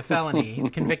problem? That's true. The felony. He's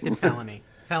convicted felony.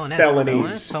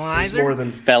 felonies. Felonizer? More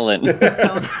than felon.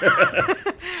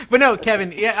 But no,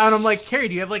 Kevin, yeah, and I'm like, Carrie,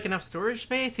 do you have like enough storage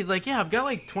space? He's like, yeah, I've got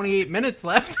like 28 minutes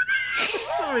left.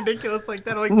 So ridiculous like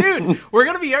that. I'm like, dude, we're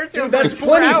going to be yard sale for that's 4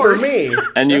 plenty hours. for me.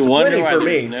 And you That's wonder plenty why for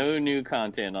there's me. no new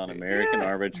content on American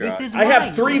Arbitrage. I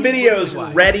have 3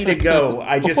 videos ready to go.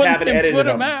 I just haven't edited put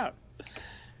them. out.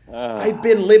 I've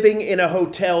been living in a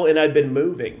hotel and I've been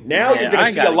moving. Now you're going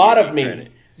to see a lot of me.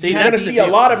 See, you're going to see a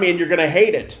lot of me and you're going to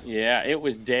hate it. Yeah, it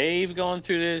was Dave going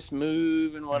through this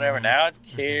move and whatever. Now it's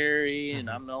Carrie, and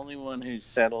I'm the only one who's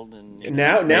settled and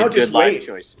now made just good life wait.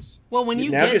 choices. Well, when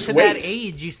you Now get just to wait. that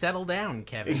age, you settle down,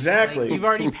 Kevin. Exactly. Like, you've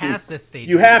already passed this stage.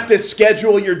 You have to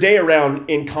schedule your day around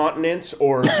incontinence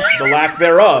or the lack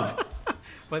thereof.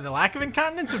 But the lack of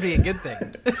incontinence would be a good thing.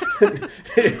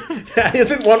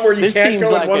 Isn't one where you This can't seems go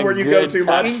like and one a where you go good too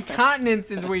time. much?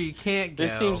 Incontinence is where you can't go.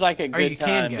 This seems like a Or good you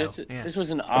can time. go. This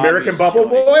was an American obvious Bubble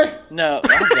choice. Boy? No,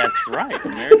 that's right,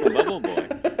 American Bubble Boy.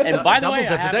 And by the way,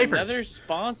 Doubles I as a have diaper. another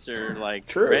sponsor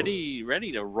True.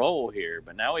 ready to roll here,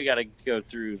 but now we got to go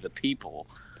through the people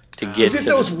to get Is it to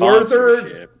those the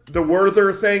sponsorship.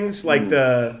 Werther things, like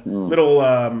the little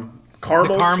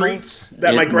caramel The caramels? treats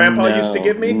that my grandpa used to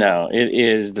give me? No, it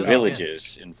is the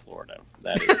Villages in Florida.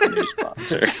 That is the new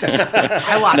sponsor.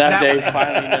 I locked now that Dave one.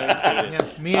 finally knows who it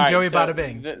is. Yeah, me and All right, Joey so bada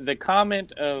bing. The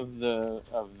comment of the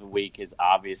week is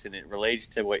obvious, and it relates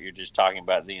to what you're just talking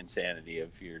about, the insanity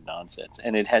of your nonsense.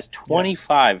 And it has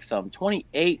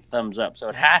 28 thumbs up, so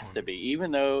it has to be, even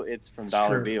though it's from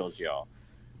dollar true. bills, y'all.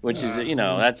 Which is,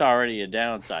 that's already a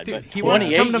downside. Dude, but he wants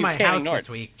to 28 come to you my can't house ignore this it.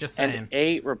 week, just saying. And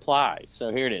 8 replies. So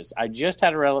here it is. I just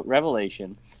had a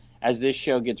revelation as this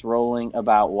show gets rolling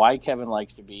about why Kevin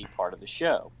likes to be part of the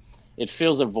show. It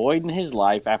fills a void in his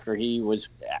life after he was,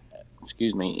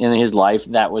 in his life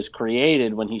that was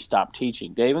created when he stopped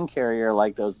teaching. Dave and Carrie are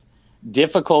like those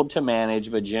difficult to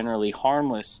manage but generally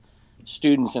harmless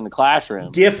students in the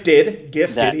classroom. Gifted.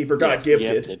 He forgot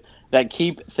gifted. That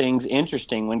keep things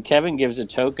interesting. When Kevin gives a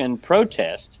token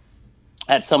protest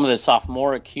at some of the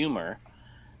sophomoric humor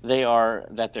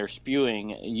they're spewing,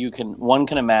 one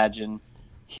can imagine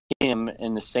him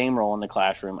in the same role in the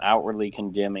classroom, outwardly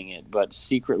condemning it, but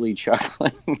secretly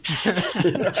chuckling on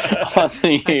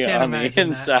the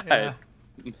inside.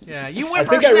 Yeah, you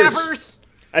whippersnappers!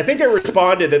 I think I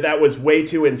responded that was way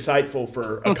too insightful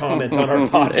for a comment on our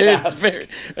podcast.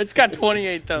 It's got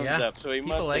 28 thumbs up, so he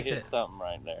People must have hit it. something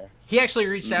right there. He actually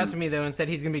reached out to me, though, and said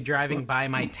he's going to be driving by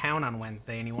my town on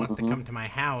Wednesday, and he wants to come to my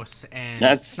house and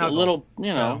That's snuggle. a little,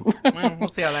 So, we'll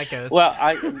see how that goes. Well,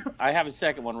 I have a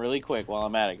second one really quick while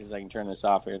I'm at it because I can turn this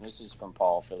off here. This is from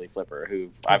Paul Philly Flipper, who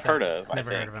I've heard of.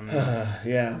 Never heard of him.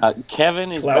 Yeah.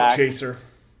 Kevin is Clout back. chaser.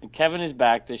 Kevin is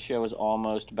back. This show is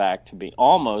almost back to being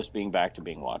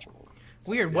watchable.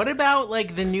 Weird. What about,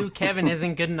 like, the new Kevin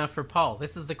isn't good enough for Paul?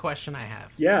 This is the question I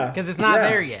have. Yeah. Because it's not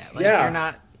there yet. Like, you're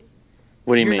not...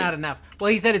 What do you mean? You're not enough.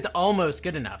 Well, he said it's almost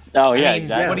good enough. Oh, yeah,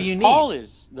 exactly. What do you need? Paul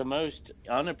is the most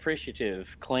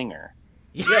unappreciative clinger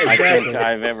Yeah, I exactly. think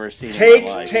I've ever seen in my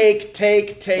life.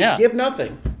 Take. Yeah. Give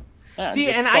nothing. Yeah, See,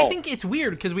 just and salt. I think it's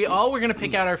weird because we all were going to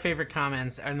pick out our favorite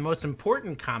comments and the most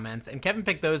important comments, and Kevin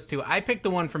picked those two. I picked the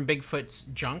one from Bigfoot's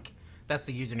Junk. That's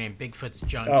the username, Bigfoot's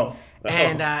Junk. Oh.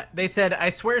 And they said, I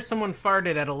swear someone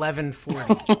farted at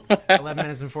 11:40. 11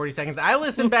 minutes and 40 seconds. I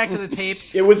listened back to the tape.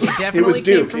 It was definitely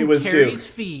Duke. Came from It was Carrie's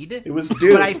Duke. feed. It was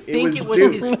Duke. But I think it was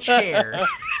Duke. his chair.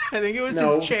 I think it was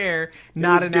his chair,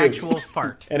 not an Duke. actual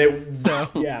fart. And it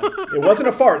wasn't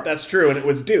a fart, that's true, and it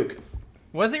was Duke.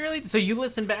 Was it really? So you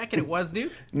listened back and it was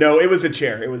Duke? No, it was a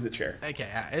chair. Okay,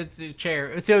 it's a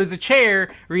chair. So it was a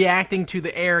chair reacting to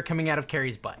the air coming out of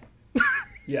Carrie's butt.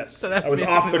 Yes. So that's I was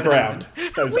off the basically what ground.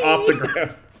 I was off the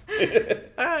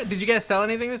ground. Did you guys sell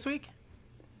anything this week?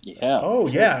 Yeah. Oh,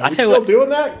 yeah. Are I we tell you still what- doing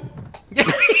that? Yeah,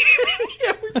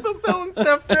 we're still selling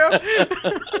stuff, bro.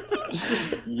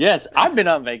 Yes, I've been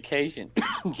on vacation.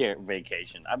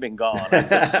 Vacation. I've been gone. I put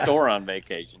the store on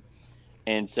vacation.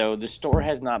 And so the store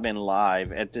has not been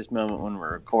live at this moment when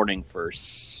we're recording for,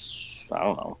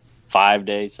 5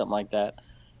 days, something like that.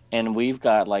 And we've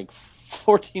got like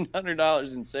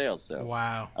 $1,400 in sales. So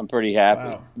Wow. I'm pretty happy.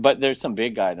 Wow. But there's some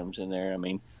big items in there. I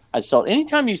mean, I sold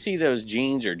anytime you see those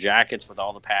jeans or jackets with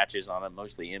all the patches on them,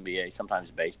 mostly NBA,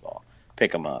 sometimes baseball,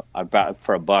 pick them up. I bought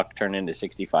for $1, turned into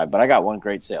 65. But I got one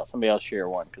great sale. Somebody else share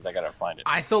one because I got to find it.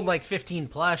 I sold like 15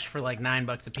 plush for like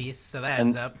 $9 a piece, so that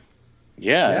adds up.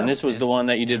 Yeah, Yeah. and this was the one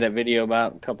that you did that video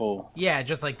about a couple. Yeah,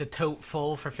 just like the tote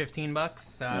full for $15.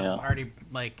 So I've Yeah. already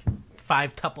like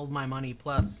 5-tupled my money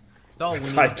plus. It's all we need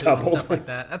and 5-tupled. stuff like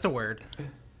that. That's a word.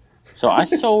 So I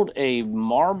sold a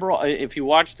Marlboro. If you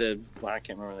watch I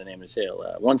can't remember the name of the sale,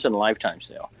 once in a lifetime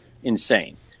sale.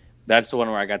 Insane. That's the one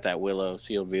where I got that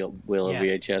sealed Willow Yes.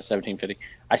 VHS 1750.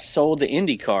 I sold the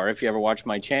Indy car. If you ever watch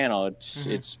my channel,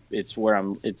 it's where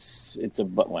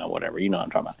well, whatever, you know what I'm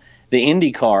talking about. The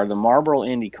Indy car, the Marlboro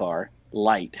Indy car,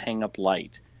 hang up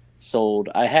light, sold.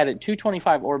 I had it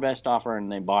 $225 or best offer,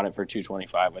 and they bought it for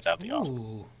 $225 without the offer.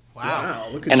 Ooh, wow.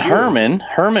 Look at And you.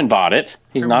 Herman bought it.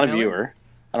 He's Herman not a Miller? viewer,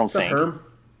 I don't What's up, think.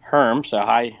 Herm. So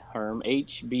hi, Herm.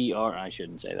 HBR. I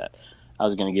shouldn't say that. I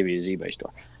was going to give you his eBay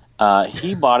store.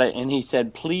 He bought it, and he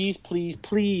said, please, please,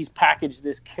 please package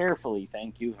this carefully.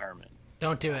 Thank you, Herman.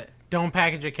 Don't do it. Don't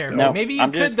package it carefully. No, Maybe you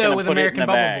I'm could, just though, gonna with put it in American the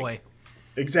Bubble bag. Boy.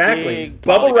 Exactly. Big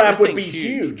Bubble polygon. wrap This would thing's be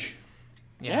huge. huge.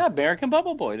 Yeah, American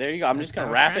Bubble Boy. There you go. I'm just going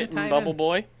how to I was wrap trying it to tie in it Bubble in.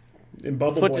 Boy, In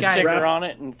Bubble put Boy. the Guys, sticker wrap. on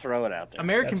it, and throw it out there.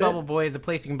 American That's Bubble it. Boy is a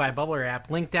place you can buy bubble wrap.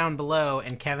 Link down below,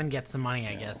 and Kevin gets the money,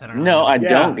 I guess. I don't know. No, I Yeah.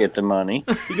 don't get the money.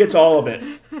 He gets all of it.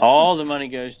 All the money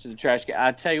goes to the trash can.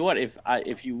 I tell you what,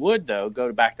 if you would though,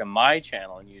 go back to my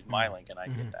channel and use my link, and I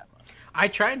get that money. I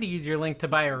tried to use your link to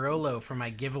buy a Rolo for my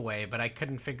giveaway, but I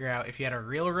couldn't figure out if you had a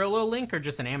real Rolo link or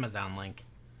just an Amazon link.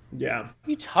 Yeah.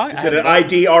 You talk? Is it an I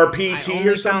IDRPT only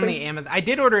or found something? the Amazon. I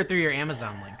did order it through your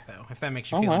Amazon link, though, if that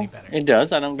makes you feel any better. It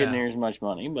does. I don't get So- near as much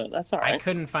money, but that's all I right.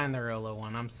 couldn't find the Rolo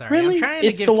one. I'm sorry. Really? I'm trying to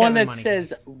It's give the one Kevin that money,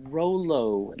 says guys.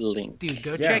 Rolo link. Dude,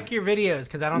 go Yeah. check your videos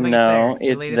because I don't think No, it's there.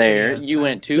 Your it's latest there. videos. You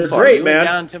went too They're far. great, you man. went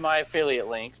down to my affiliate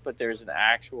links, but there's an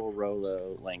actual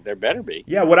Rolo link. There better be.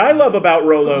 Yeah, what I love about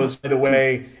Rolos, by the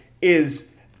way, is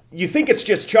you think it's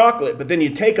just chocolate, but then you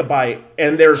take a bite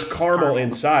and there's caramel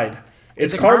inside.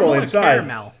 It's Is it caramel or inside.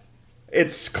 Caramel?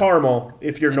 It's caramel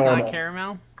if you're It's normal. not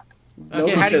caramel? Nobody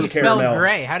Okay, how do you says spell caramel.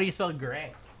 gray? How do you spell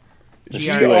gray?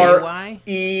 G-R-E-Y.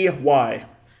 G-R-E-Y?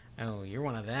 Oh, you're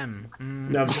one of them.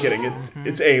 No, I'm just kidding.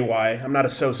 It's A-Y. I'm not a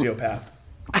sociopath.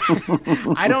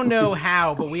 I don't know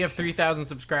how, but we have 3,000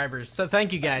 subscribers. So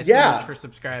thank you guys so Yeah. much for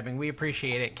subscribing. We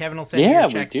appreciate it. Kevin will send you Yeah, your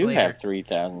we checks do later. have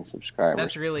 3,000 subscribers.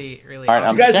 That's really, really All right,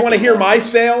 awesome. You guys want to checking hear that. my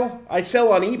sale? I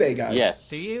sell on eBay, guys. Yes.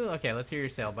 Do you? Okay, let's hear your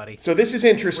sale, buddy. So this is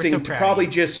interesting We're so to proud probably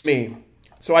of you. just me.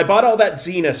 So I bought all that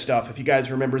Xena stuff. If you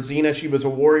guys remember Xena, she was a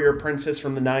warrior princess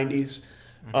from the 90s.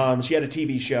 She had a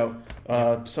TV show,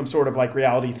 some sort of like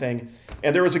reality thing.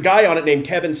 And there was a guy on it named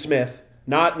Kevin Smith.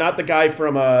 Not the guy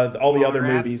from all the other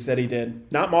Mallrats? movies that he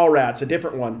did. Not Mallrats, a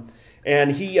different one.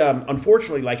 And he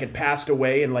unfortunately had passed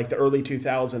away in the early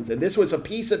 2000s. And this was a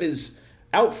piece of his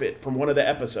outfit from one of the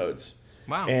episodes.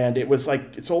 Wow. And it was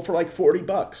it sold for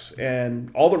 $40.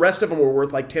 And all the rest of them were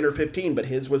worth 10 or 15, but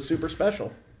his was super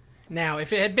special. Now,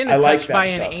 if it had been I like touched that by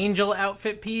stuff. an angel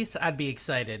outfit piece, I'd be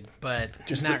excited, but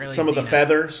Just not really some of the Xena.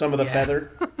 feather, some of the Yeah.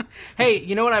 feather. Hey,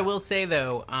 you know what I will say,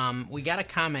 though? We got a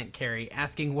comment, Carrie,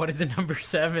 asking what is a number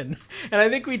 7. And I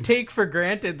think we take for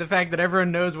granted the fact that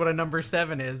everyone knows what a number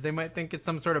 7 is. They might think it's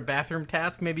some sort of bathroom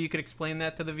task. Maybe you could explain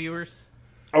that to the viewers?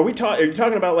 Are you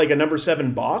talking about a number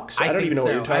 7 box? I don't think even know so.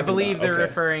 what you're talking about. I believe they're Okay.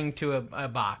 referring to a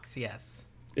box, yes.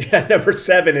 Yeah, number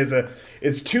 7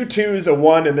 it's 2 2s, a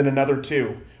 1, and then another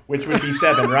 2, which would be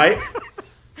 7, right?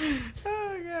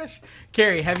 Oh, gosh.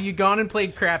 Carrie, have you gone and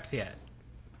played craps yet?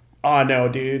 Oh no,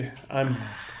 dude.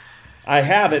 I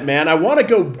haven't, man. I want to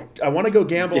go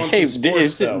gamble on some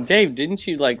sports, though. Dave, didn't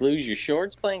you lose your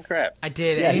shorts playing crap? I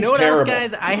did. Yeah, And you know he's what else, terrible.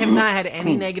 guys? I have not had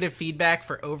any negative feedback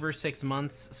for over 6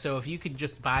 months. So if you could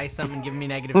just buy something and give me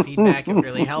negative feedback, it would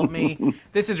really help me.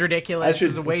 This is ridiculous.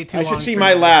 This is way too I long should see for my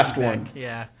negative last feedback. one.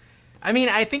 Yeah. I mean,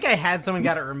 I think I had someone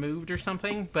got it removed or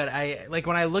something, but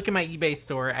when I look at my eBay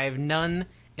store, I have none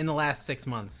in the last 6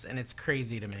 months, and it's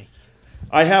crazy to me.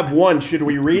 I have one. Should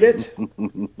we read it?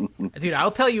 Dude,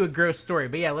 I'll tell you a gross story,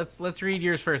 but yeah, let's read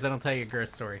yours first, then I'll tell you a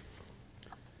gross story.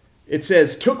 It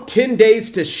says, took 10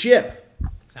 days to ship.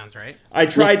 Sounds right. I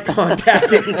tried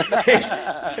contacting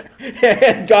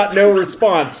and got no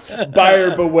response.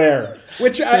 Buyer beware.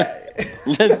 Which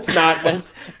that's not.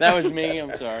 That was me.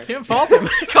 I'm sorry. Can't fault him.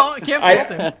 Can't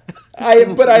fault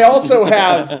him. But I also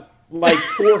have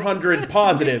 400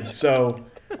 positives, so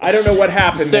I don't know what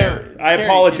happened there. I Carrie,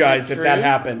 apologize is it if that true?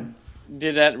 happened.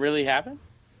 Did that really happen?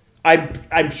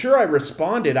 I'm sure I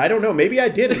responded. I don't know. Maybe I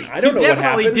didn't. I don't know what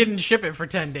Definitely happened. didn't ship it for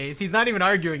 10 days. He's not even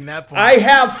arguing that point. I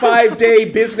have 5-day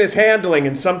business handling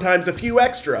and sometimes a few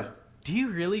extra. Do you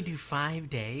really do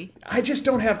 5-day? I just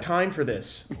don't have time for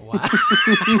this. Wow.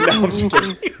 No, I'm just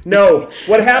kidding. No,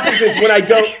 what happens is when I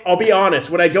go, I'll be honest,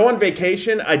 when I go on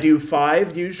vacation, I do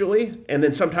 5 usually, and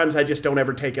then sometimes I just don't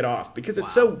ever take it off because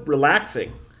it's so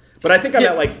relaxing. But I think I'm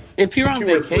at If you're on 2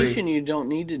 or 3. vacation, you don't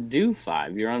need to do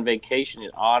 5. You're on vacation; it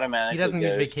automatically He doesn't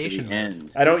use goes vacation to the mode.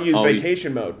 end. I don't use Oh,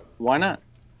 vacation mode. Why not?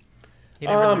 He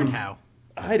never learned how.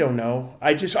 I don't know.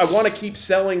 I want to keep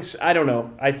selling. I don't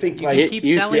know. I think like keep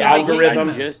selling the algorithm.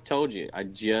 I just told you.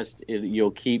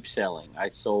 You'll keep selling. I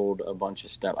sold a bunch of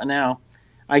stuff. Now,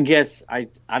 I guess I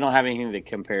don't have anything to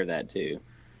compare that to.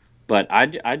 But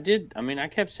I did. I mean, I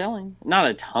kept selling, not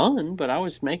a ton, but I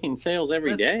was making sales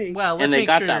every day. Well, and they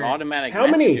got that automatic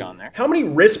message on there. How many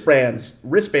wristbands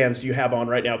do you have on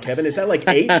right now, Kevin? Is that like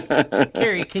 8?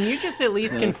 Carrie, can you just at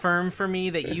least confirm for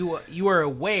me that you are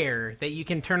aware that you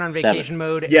can turn on vacation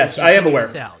mode? Yes, I am aware.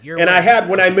 You're and aware. I had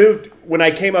when I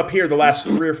came up here the last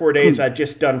 3 or 4 days, I'd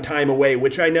just done time away,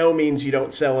 which I know means you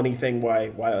don't sell anything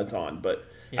while it's on, but.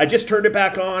 Yeah. I just turned it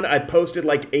back on. I posted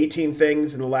like 18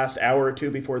 things in the last hour or two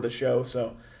before the show,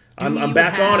 so I'm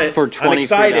back on it. For $23. I'm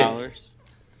excited.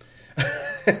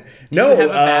 No, have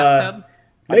a bathtub?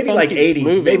 Maybe like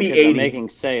 80. Maybe 80. I'm making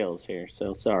sales here,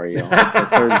 so sorry, y'all. It's the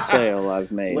third sale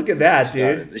I've made. Look at that,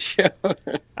 dude. The show.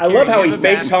 I love how he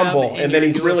fakes humble and then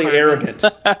he's really arrogant.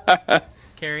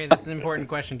 Carrie, this is an important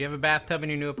question. Do you have a bathtub in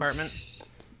your new apartment?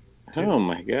 Oh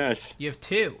my gosh. You have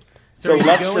 2. So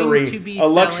a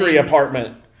luxury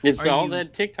apartment. It's all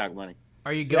that TikTok money.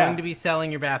 Are you going to be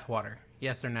selling your bath water?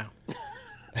 Yes or no?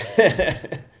 That's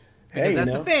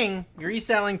the thing. You're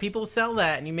reselling. People sell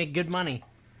that, and you make good money.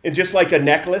 And just like a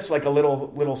necklace, like a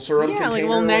little serum container. Yeah, like a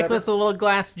little necklace, a little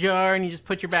glass jar, and you just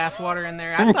put your bath water in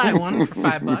there. I'd buy one for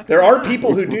 $5. There are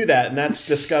people who do that, and that's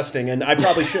disgusting. And I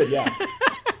probably should, yeah.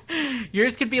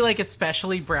 Yours could be like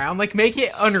especially brown. Like make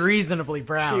it unreasonably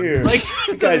brown. Dude, like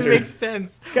it doesn't make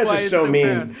sense. You guys are so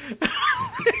mean.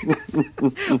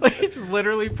 Like just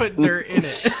literally put dirt in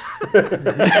it.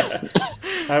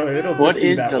 What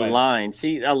is the line?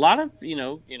 See, a lot of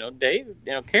Dave,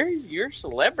 Carrie's you're a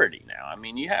celebrity now. I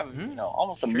mean, you have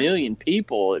almost 1 million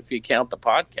people if you count the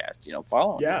podcast.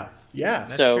 Following. Yeah.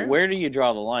 So where do you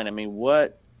draw the line? I mean,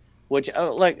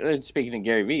 speaking of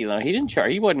Gary Vee, he didn't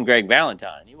charge. He wasn't Greg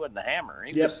Valentine. He wasn't the Hammer.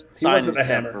 He was signing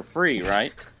stuff for free,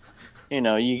 right?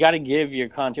 You got to give your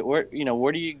content. Where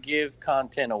do you give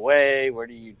content away? Where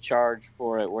do you charge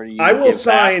for it? Where do you give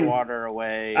bath water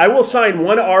away? I will sign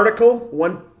one article,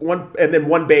 one, and then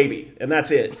one baby, and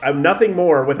that's it. I'm nothing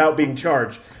more without being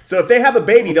charged. So if they have a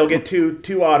baby, they'll get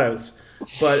two autos,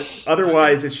 but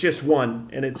otherwise it's just one,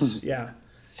 and it's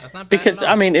That's not bad because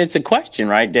I mean it's a question,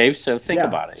 right, Dave? So think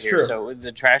about it here. True. So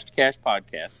the Trash to Cash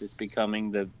podcast is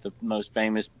becoming the most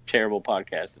famous terrible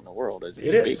podcast in the world as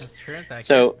we speak. That's true.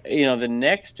 So the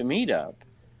next meetup,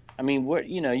 I mean, what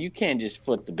you can't just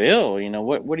flip the bill.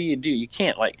 What do? You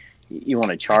can't you want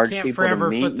to charge people to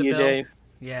meet you, Dave?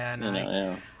 Yeah,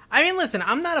 no. I mean, listen,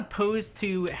 I'm not opposed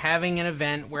to having an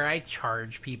event where I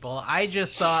charge people. I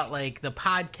just thought the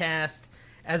podcast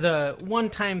as a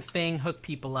one-time thing, hook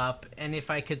people up, and if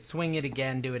I could swing it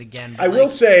again, do it again. But I will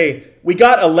say, we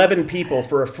got 11 people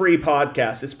for a free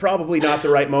podcast. It's probably not the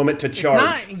right moment to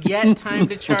charge. It's not yet time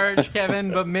to charge,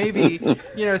 Kevin, but maybe,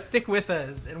 stick with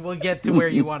us, and we'll get to where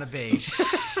you want to be.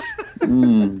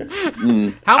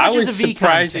 How much is a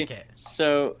VCon ticket?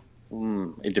 So,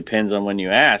 it depends on when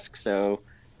you ask. So,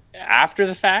 after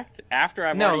the fact, after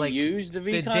I've already used the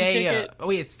VCon ticket.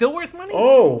 It's still worth money?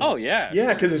 Oh yeah.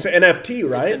 Yeah, because it's an NFT,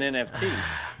 right? It's an NFT.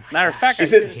 Matter of fact, I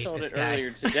could have sold it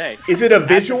earlier today. Is it a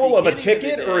visual of a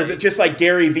ticket, or is it just like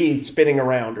Gary Vee spinning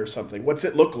around or something? What's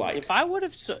it look like? If I would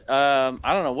have,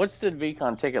 I don't know. What's the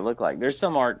VCon ticket look like? There's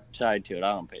some art tied to it.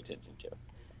 I don't pay attention to it.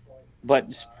 But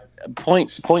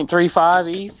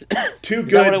 0.35 ETH. Too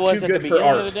good. Too good for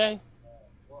art. Of the day?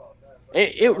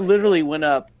 It literally went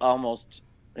up almost.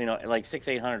 Like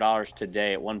 $600-800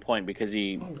 today at one point because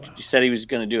he said he was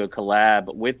going to do a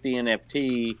collab with the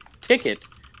NFT ticket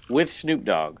with Snoop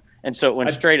Dogg, and so it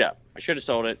went straight up. I should have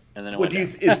sold it, and then it went down.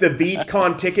 Is the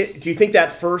VCon ticket? Do you think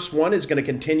that first one is going to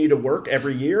continue to work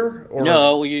every year? Or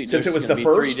no, since it was the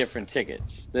first, 3 different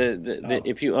tickets.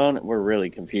 If you own, we're really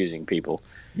confusing people.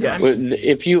 Yes.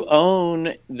 If you own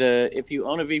a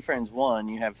VeeFriends 1,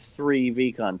 you have 3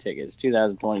 VCon tickets: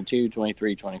 2022,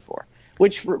 23, 24.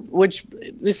 Which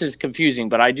this is confusing,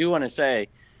 but I do want to say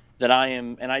that I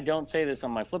am, and I don't say this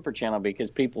on my Flipper channel because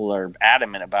people are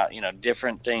adamant about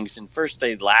different things, and first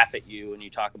they laugh at you when you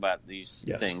talk about these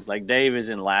things. Like Dave is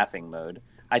in laughing mode.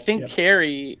 I think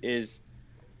Carrie is,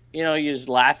 you're just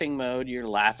laughing mode. You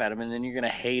laugh at him, and then you're going to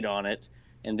hate on it,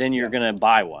 and then you're going to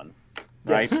buy one,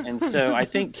 right? And so I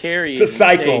think Carrie is in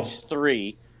stage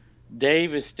 3.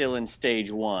 Dave is still in stage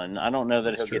 1. I don't know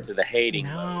that he'll get to the hating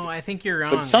mode. No, I think you're wrong.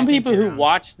 But some people who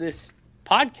watch this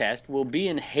podcast will be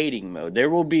in hating mode. There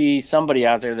will be somebody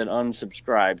out there that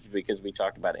unsubscribes because we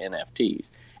talked about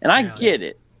NFTs. And I get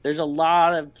it. There's a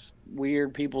lot of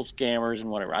weird people, scammers, and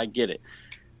whatever. I get it.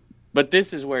 But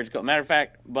this is where it's going. Matter of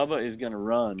fact, Bubba is going to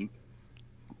run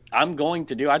I'm going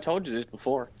to do. I told you this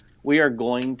before. We are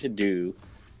going to do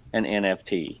an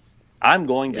NFT. I'm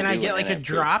going to. Can do I get like NFT. a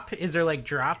drop? Is there like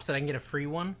drops that I can get a free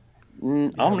one?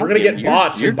 We're gonna get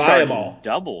bots and buy them all.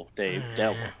 Double, Dave.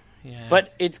 Double. Yeah.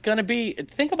 But it's gonna be.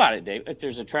 Think about it, Dave. If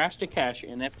there's a Trash to Cash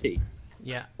NFT.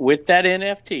 Yeah. With that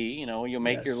NFT, you'll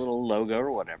make your little logo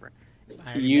or whatever.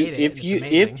 If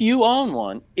you own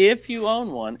one,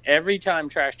 every time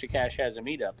Trash to Cash has a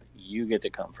meetup, you get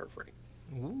to come for free.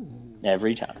 Ooh.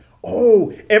 Every time.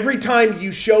 Oh, every time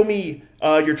you show me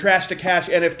your Trash to Cash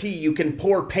NFT, you can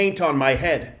pour paint on my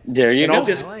head. There you go. And I'll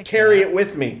just carry it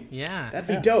with me. Yeah. That'd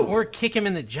be dope. Or kick him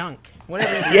in the junk.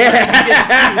 Whatever.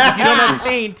 Yeah. If you don't have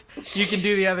paint, you can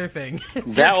do the other thing.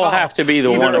 That will have to be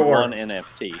the one of one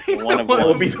NFT. The one of one.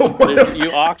 Will be the one.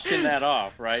 You auction that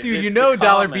off, right? Dude,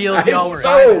 dollar bills y'all were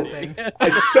I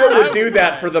so would do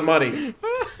that for the money.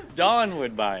 Dawn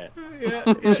would buy it.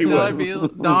 Yeah, she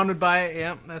would. Dawn would buy it.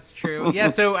 Yep, that's true. Yeah,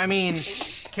 so, I mean,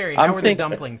 Carrie, how were the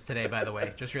dumplings today, by the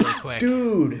way? Just really quick.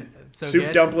 Dude, so soup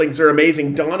good? Dumplings are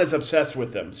amazing. Dawn is obsessed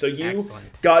with them. So you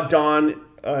Excellent. got Dawn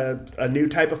a new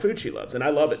type of food she loves, and I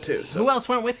love it too. So. Who else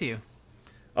went with you?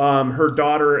 Her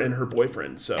daughter and her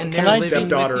boyfriend. So and they're living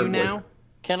with you now? Boyfriend.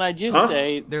 Can I just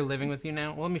say they're living with you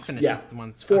now? Well, let me finish this one.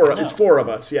 It's four of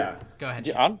us. Yeah. Go ahead.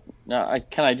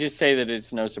 Can I just say that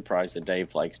it's no surprise that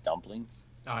Dave likes dumplings?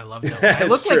 Oh, I love dumplings. I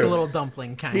look like a little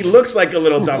dumpling kind of. He looks like a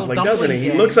little dumpling, doesn't he?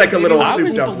 He looks like a little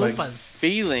soup dumpling.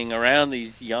 Feeling around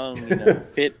these young,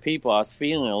 fit people, I was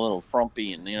feeling a little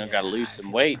frumpy and got to lose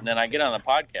some weight. And then I get on the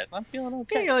podcast and I'm feeling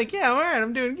okay. Yeah, you're like, all right,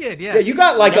 I'm doing good. Yeah. Yeah, you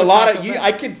got like a lot of.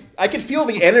 I could feel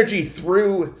the energy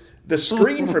through the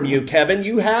screen from you, Kevin.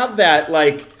 You have that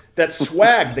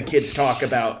swag the kids talk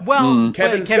about. Well,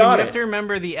 Kevin, you have to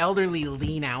remember the elderly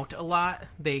lean out a lot.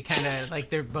 They kind of like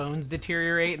their bones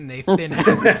deteriorate and they thin out.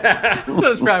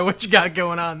 That's probably what you got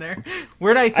going on there.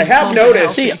 We're nice. I have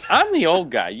noticed. See, I'm the old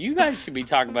guy. You guys should be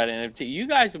talking about NFT. You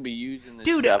guys will be using this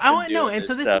Dude, stuff. I want to know. And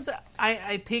so this is,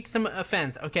 I take some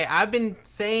offense. Okay, I've been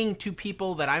saying to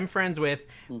people that I'm friends with,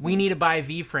 we need to buy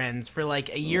VeeFriends for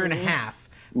like a year and a half.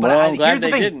 But I'm glad here's the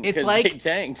they thing. didn't,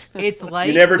 It's like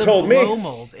you never told me. Blow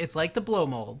molds. It's like the blow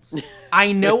molds.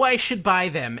 I know I should buy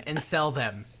them and sell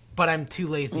them, but I'm too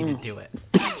lazy to do it.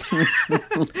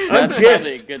 That's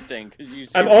probably a good thing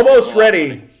because I'm almost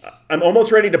ready. I'm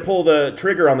almost ready to pull the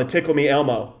trigger on the Tickle Me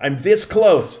Elmo. I'm this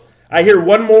close. I hear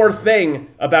one more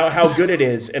thing about how good it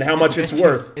is and how much it's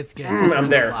worth. It's good. I'm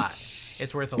there.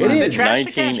 It's worth a lot. Is. The Trash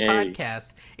to Cash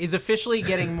podcast is officially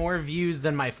getting more views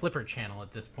than my Flipper channel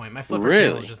at this point. My Flipper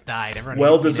channel just died. Everyone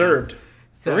well deserved.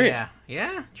 So yeah,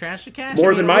 Trash to Cash.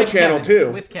 More than my channel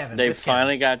too. With Kevin, they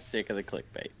finally got sick of the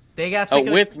clickbait. They got sick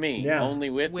of with me, yeah.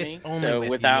 only with me. Only so with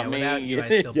without you, me, without you,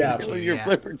 I still your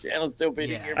Flipper channel still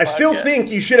beating your podcast. I still think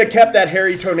you should have kept that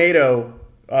Harry Tornado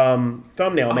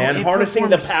thumbnail, man. Harnessing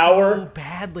the power. So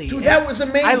badly. Dude, that was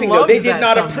amazing, though. They did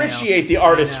not appreciate the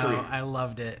artistry. I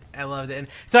loved it. And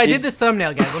so I did this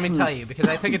thumbnail, guys. Let me tell you, because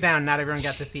I took it down. Not everyone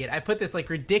got to see it. I put this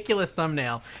ridiculous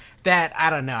thumbnail that, I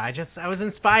don't know, I was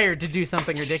inspired to do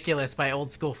something ridiculous by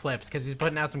Old School Flips because he's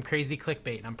putting out some crazy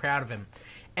clickbait, and I'm proud of him.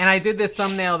 And I did this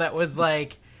thumbnail that was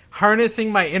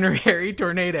harnessing my inner Harry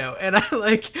Tornado, and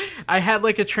I had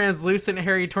a translucent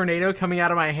Harry Tornado coming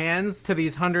out of my hands to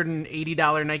these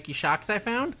 $180 Nike Shox I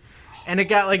found, and it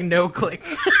got no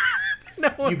clicks.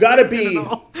 You gotta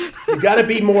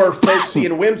be more folksy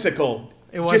and whimsical.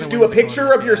 Just do a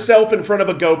picture of yourself in front of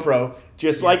a GoPro,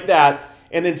 just like that,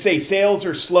 and then say sales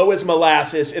are slow as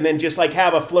molasses, and then just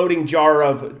have a floating jar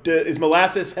of is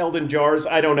molasses held in jars?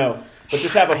 I don't know, but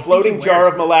just have a floating jar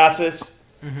of molasses.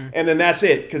 Mm-hmm. And then that's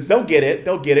it, because they'll get it,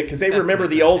 because they remember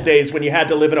the old days when you had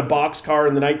to live in a boxcar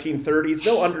in the 1930s.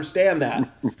 They'll understand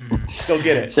that. They'll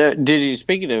get it. So,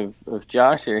 speaking of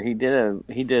Josh here,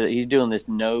 he's doing this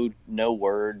no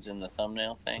words in the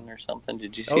thumbnail thing or something.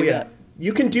 Did you see that?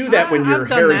 You can do that when you're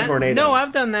Harry Tornado. No,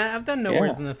 I've done that. I've done no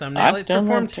words in the thumbnail. It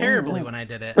performed terribly when I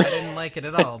did it. I didn't like it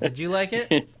at all. Did you like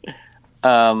it?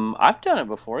 I've done it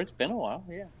before. It's been a while.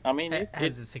 Yeah, I mean,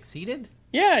 has it succeeded?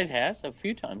 Yeah, it has a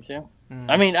few times. Yeah,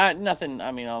 I mean, nothing.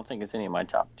 I mean, I don't think it's any of my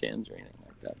top 10s or anything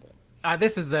like that. But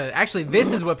this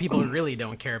is what people really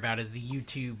don't care about is the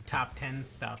YouTube top 10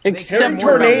 stuff. Except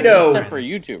Tornado, except for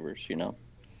YouTubers,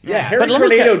 Yeah, Harry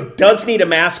Tornado does need a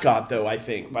mascot, though, I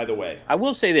think, by the way. I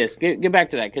will say this. Get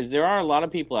back to that, because there are a lot of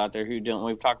people out there who don't,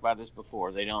 we've talked about this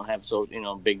before, they don't have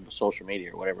big social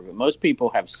media or whatever, but most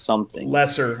people have something.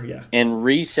 Lesser, yeah. And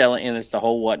reselling, and it's the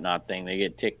whole whatnot thing. They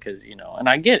get ticked because, and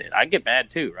I get it. I get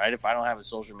mad, too, right? If I don't have a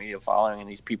social media following and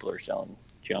these people are selling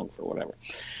junk for whatever.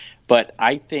 But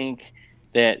I think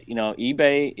that,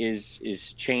 eBay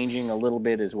is changing a little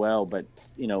bit as well, but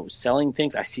selling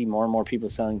things, I see more and more people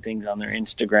selling things on their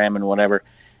Instagram and whatever.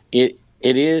 It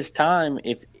is time,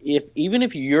 if even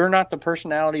if you're not the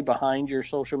personality behind your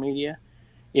social media,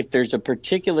 if there's a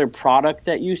particular product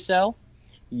that you sell,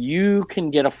 you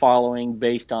can get a following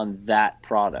based on that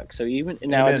product. So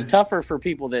now it's tougher for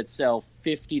people that sell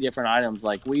 50 different items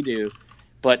like we do,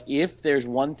 but if there's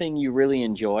one thing you really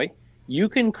enjoy, you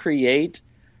can create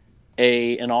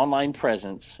an online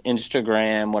presence,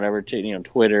 Instagram, whatever,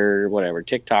 Twitter, whatever,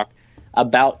 TikTok,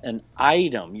 about an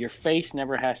item. Your face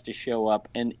never has to show up,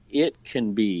 and it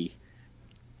can be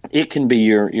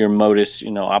your modus,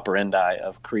 operandi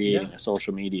of creating a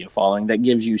social media following that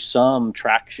gives you some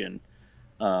traction.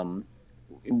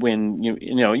 When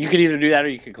you could either do that or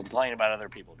you could complain about other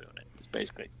people doing it. It's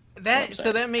basically that.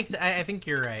 So that makes. I think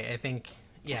you're right. I think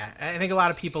a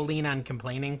lot of people lean on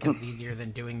complaining because it's easier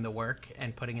than doing the work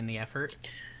and putting in the effort,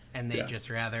 and they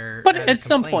just rather. But at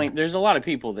some point, there's a lot of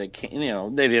people that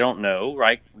can, they don't know,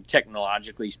 right?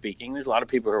 Technologically speaking, there's a lot of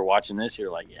people who are watching this who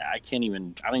are like, I don't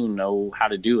even know how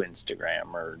to do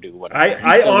Instagram or do whatever.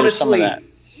 I honestly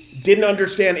didn't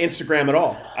understand Instagram at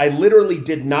all. I literally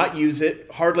did not use it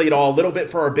hardly at all. A little bit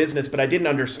for our business, but I didn't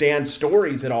understand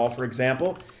stories at all, for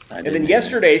example. And then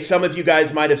yesterday, some of you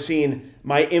guys might have seen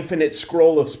my infinite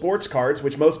scroll of sports cards,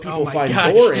 which most people find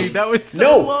boring. Dude, that was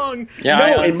so long.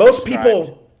 Yeah, and most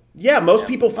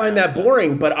people find that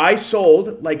boring, but I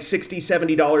sold like $60,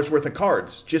 $70 worth of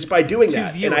cards just by doing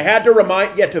that. Viewers. And I had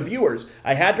to to viewers.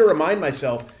 I had to remind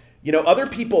myself, other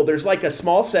people, there's like a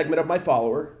small segment of my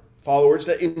followers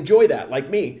that enjoy that, like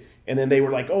me. And then they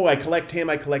were like, I collect him,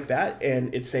 I collect that,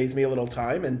 and it saves me a little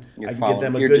time, and I can give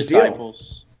them a good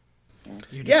disciples.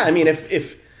 Deal. Yeah, I mean,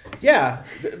 the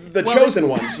chosen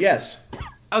ones, yes.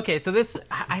 Okay, so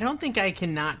I don't think I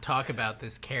cannot talk about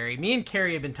this, Carrie. Me and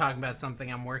Carrie have been talking about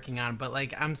something I'm working on, but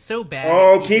I'm so bad.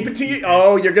 Oh, keep it to you.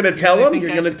 Oh, you're gonna tell him?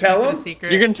 You're gonna tell him?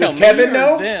 You're gonna tell Does Kevin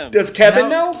know? Them? Does Kevin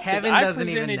know? Kevin doesn't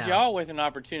even know. I presented y'all with an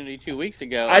opportunity 2 weeks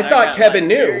ago. I thought Kevin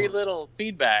knew. Very little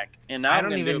feedback, and now I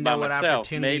don't even know what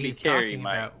opportunity he's talking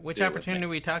about. Which opportunity are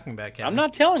we talking about, Kevin? I'm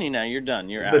not telling you now. You're done.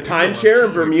 You're out. The timeshare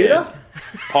in Bermuda?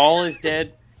 Paul is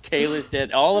dead. Kayla's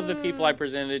dead. All of the people I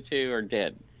presented to are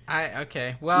dead.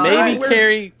 Okay. Well, maybe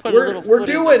Carrie put a little foot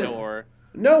in the door.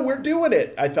 No, we're doing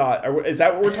it. I thought. Is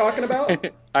that what we're talking about?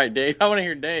 All right, Dave. I want to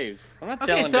hear Dave's. I'm not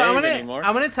telling Dave anymore.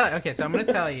 I'm gonna tell. Okay, so I'm gonna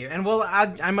tell you, and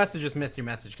I must have just missed your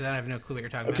message because I have no clue what you're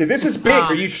talking about. Okay, this is big.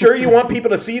 Are you sure you want people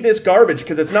to see this garbage?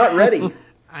 Because it's not ready.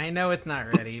 I know it's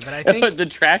not ready, but I think the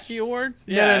Trashy Awards.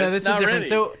 No, this is different. Ready.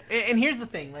 So, and here's the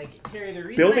thing, Carrie, the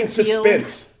reason building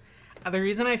suspense. The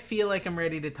reason I feel like I'm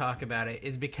ready to talk about it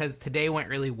is because today went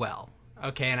really well.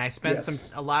 Okay, and I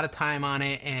spent a lot of time on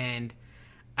it, and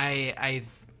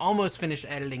I've almost finished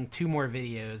editing 2 more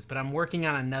videos, but I'm working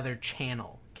on another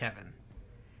channel, Kevin.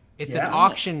 It's an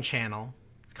auction channel.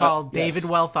 It's called David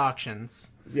Wealth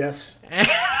Auctions. Yes.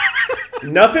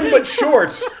 Nothing but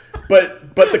shorts.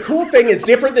 But the cool thing is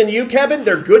different than you, Kevin.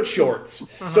 They're good shorts.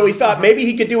 So he thought maybe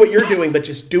he could do what you're doing, but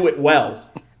just do it well.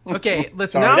 Okay,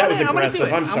 listen. Sorry, that was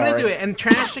aggressive. I'm going to do it. And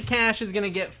Trash to Cash is going to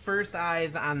get first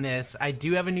eyes on this. I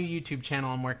do have a new YouTube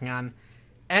channel I'm working on.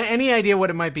 Any idea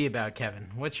what it might be about, Kevin?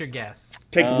 What's your guess?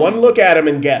 Take one look at him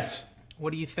and guess.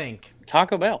 What do you think?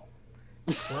 Taco Bell.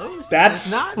 Close. That's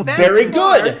not that very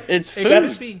far. good. It's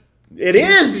food. It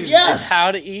is, yes. It's how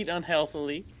to eat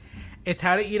unhealthily. It's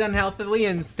how to eat unhealthily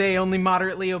and stay only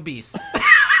moderately obese.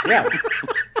 Yeah.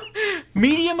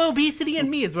 Medium obesity and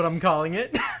me is what I'm calling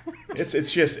it.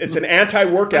 It's an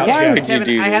anti-workout channel. channel. Would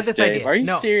you do I had this, this idea. Are you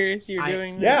serious? You're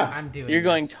doing this? Yeah. I'm doing You're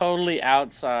going this. totally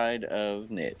outside of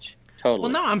niche. Totally.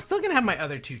 Well, no, I'm still gonna have my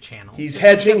other 2 channels. He's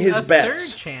hedging his a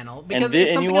bets. Third channel because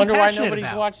and you wonder why nobody's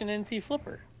about. watching NC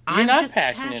Flipper. You're I'm not just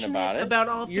passionate about it. About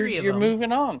all 3 of them. You're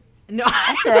moving on. No,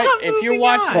 that's all right. If you're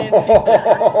watching NC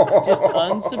Flipper, just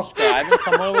unsubscribe and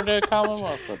come over to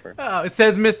Commonwealth Flipper. Oh, it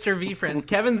says Mr. V Friends.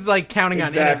 Kevin's counting on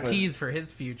NFTs for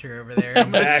his future over there. I'm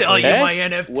gonna sell you my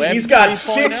NFT. He's got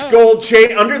 6 gold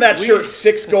chains under that shirt.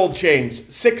 6 gold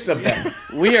chains, 6 of them.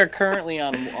 We are currently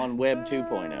on Web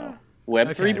 2.0. Web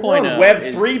 3.0. We're Web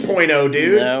 3.0,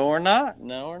 dude. No, we're not.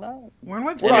 We're on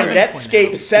Web We're on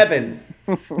Netscape 7.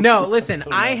 No, listen.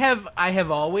 I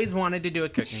have always wanted to do a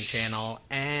cooking channel,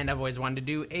 and I've always wanted to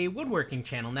do a woodworking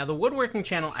channel. Now, the woodworking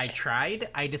channel, I tried.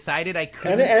 I decided I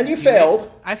couldn't. And you failed.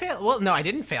 I failed. Well, no, I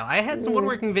didn't fail. I had some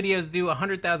woodworking videos do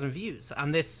 100,000 views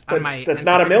on this. That's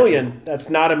not a million. Channel. That's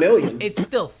not a million. It's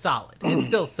still solid. And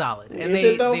Is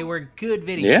it, though? they were good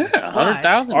videos. Yeah,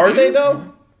 100,000. Are they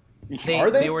though?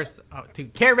 They were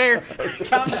Care Bear.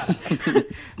 Calm down.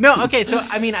 No, okay. So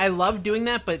I mean, I love doing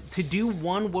that, but to do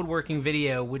one woodworking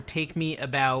video would take me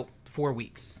about 4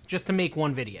 weeks just to make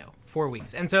one video. 4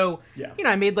 weeks. And so,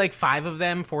 I made like 4 of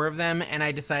them, and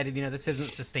I decided, this isn't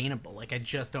sustainable. Like, I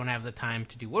just don't have the time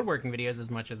to do woodworking videos as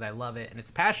much as I love it, and it's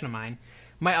a passion of mine.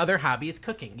 My other hobby is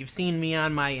cooking. You've seen me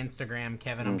on my Instagram,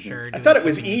 Kevin, I'm sure. I thought it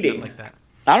was eating. Like that.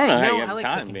 I don't know how you have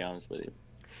time, to be honest with you.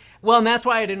 Well, and that's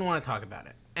why I didn't want to talk about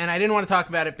it. And I didn't want to talk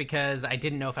about it because I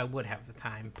didn't know if I would have the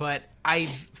time. But I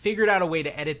figured out a way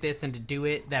to edit this and to do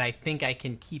it that I think I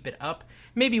can keep it up.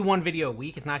 Maybe one video a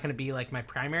week. It's not going to be like my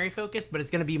primary focus, but it's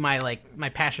going to be my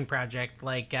passion project.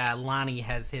 Like Lonnie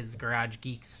has his Garage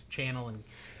Geeks channel, and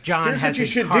John has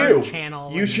his card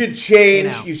channel. You should change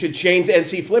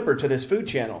NC Flipper to this food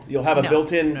channel. You'll have a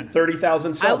built-in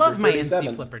 30,000 subs. I love my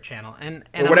NC Flipper channel, and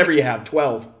or whatever you have,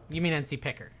 12. You mean NC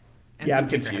Picker? Yeah, I'm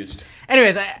confused.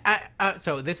 Anyways,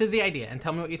 so this is the idea, and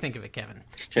tell me what you think of it, Kevin.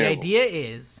 The idea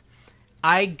is,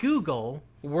 I Google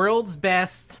world's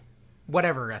best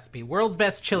whatever recipe, world's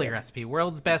best chili recipe,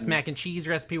 world's best mac and cheese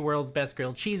recipe, world's best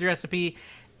grilled cheese recipe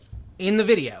in the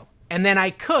video. And then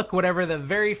I cook whatever the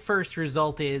very first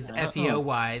result is,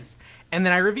 SEO-wise, and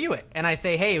then I review it. And I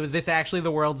say, hey, was this actually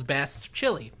the world's best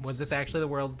chili? Was this actually the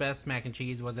world's best mac and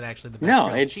cheese? Was it actually the best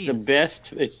grilled cheese? No, it's the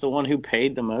best. It's the one who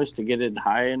paid the most to get it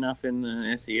high enough in the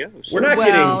SEO. So.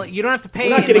 You don't have to pay.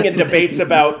 We're not getting in debates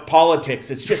about politics.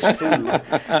 It's just food.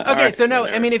 Okay, so no,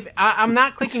 I mean, if I'm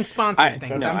not clicking sponsored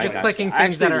things. I'm just clicking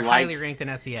things that are highly ranked in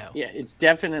SEO. Yeah, it's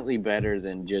definitely better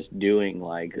than just doing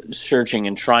like searching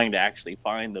and trying to actually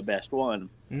find the best one.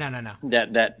 No.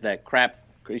 That crap.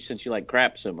 Since you like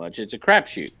crap so much, it's a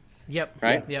crapshoot. Yep.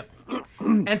 Right. Yep.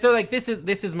 And so like this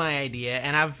is my idea,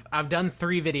 and I've done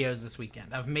 3 videos this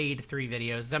weekend. I've made 3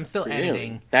 videos. I'm still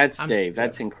editing. That's Dave.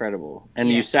 That's incredible. And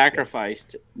you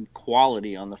sacrificed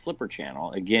quality on the Flipper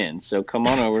channel again. So come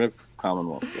on over to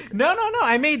Commonwealth Flipper. No.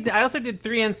 I also did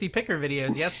 3 NC Picker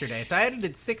videos yesterday. So I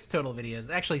edited 6 total videos.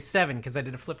 Actually 7 because I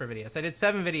did a Flipper video. So I did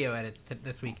 7 video edits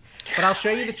this week. But I'll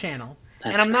show you the channel.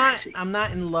 That's and crazy. I'm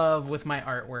not in love with my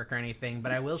artwork or anything,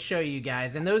 but I will show you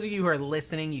guys. And those of you who are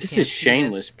listening, this is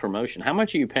shameless promotion. How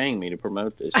much are you paying me to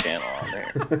promote this channel on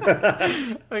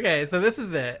there? Okay, so this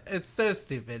is it. It's so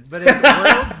stupid, but it's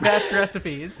world's best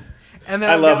recipes. And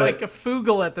then I've got like a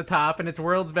Fugle at the top, and it's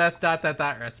world's best ...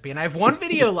 recipe. And I have one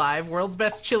video live, world's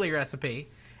best chili recipe,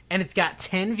 and it's got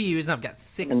 10 views, and I've got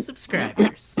 6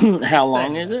 subscribers. How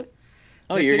long is it?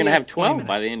 Oh, you're going to have 12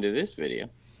 by the end of this video.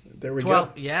 There we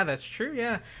go. Yeah, that's true.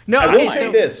 Yeah. No, I will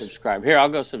say this. Subscribe. Here, I'll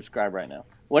go subscribe right now.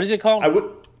 What is it called?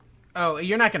 Oh,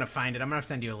 you're not going to find it. I'm going to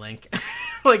send you a link.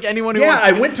 Like anyone who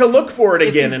I went to look for it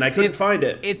again, and I couldn't find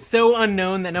it. It's so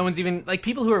unknown that no one's even... Like,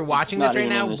 people who are watching this right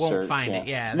now won't find it.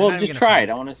 Yeah. Well, just try it.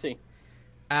 I want to see.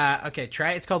 Okay,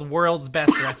 try it. It's called World's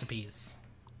Best Recipes.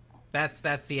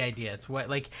 That's the idea. It's what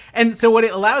and so what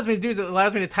it allows me to do is it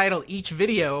allows me to title each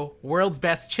video World's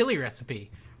Best Chili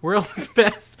Recipe. World's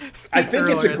best. I think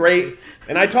it's a great,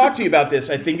 and I talked to you about this.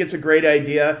 I think it's a great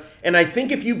idea, and I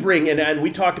think if you bring, and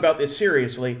we talked about this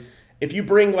seriously, if you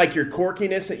bring like your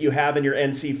quirkiness that you have in your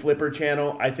NC Flipper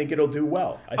channel, I think it'll do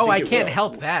well. I can't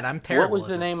help that. I'm terrible. What was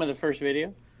the name of the first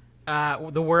video?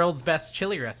 The World's Best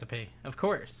Chili Recipe, of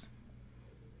course.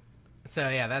 So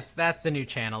yeah, that's the new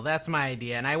channel. That's my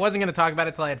idea, and I wasn't going to talk about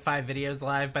it till I had 5 videos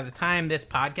live. By the time this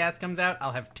podcast comes out,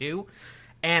 I'll have 2.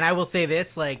 And I will say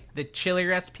this, like, the chili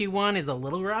recipe one is a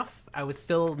little rough. I was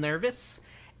still nervous.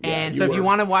 And so if you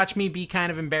want to watch me be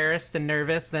kind of embarrassed and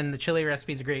nervous, then the chili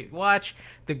recipe is a great watch.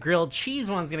 The grilled cheese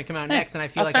one's going to come out next, and I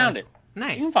feel like I found it.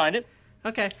 Nice. You can find it.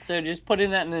 Okay. So just put in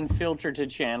that and then filter to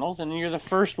channels, and you're the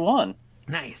first one.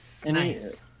 Nice.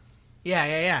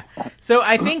 Yeah. So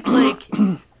I think, like...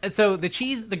 So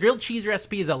the grilled cheese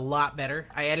recipe is a lot better.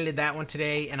 I edited that one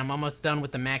today, and I'm almost done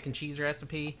with the mac and cheese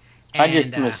recipe. I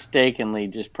just mistakenly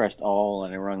just pressed all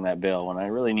and I rung that bell when I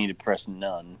really need to press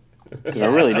none. Because I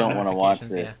really don't want to watch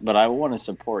this, but I want to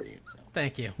support you. So.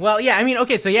 Thank you. Well, yeah, I mean,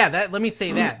 okay, so yeah, let me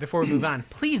say that before we move on.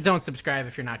 Please don't subscribe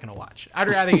if you're not going to watch. I'd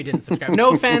rather you didn't subscribe.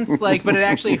 No offense, but it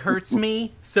actually hurts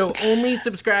me. So only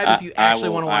subscribe if you actually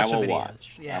want to watch the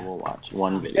videos. Yeah. I will watch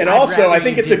one video. And also, I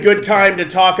think it's a good time to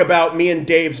talk about me and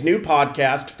Dave's new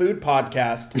podcast, food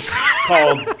podcast,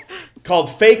 called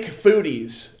Fake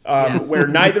Foodies. Where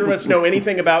neither of us know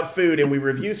anything about food and we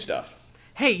review stuff.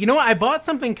 Hey, you know what? I bought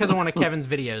something because of one of Kevin's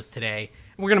videos today.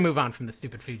 We're going to move on from the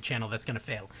stupid food channel that's going to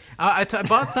fail. I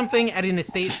bought something at an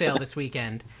estate sale this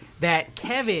weekend that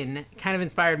Kevin kind of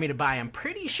inspired me to buy. I'm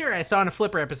pretty sure I saw in a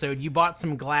Flipper episode you bought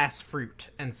some glass fruit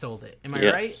and sold it. Am I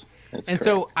right? That's and correct.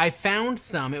 So I found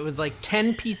some. It was like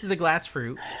 10 pieces of glass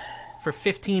fruit. for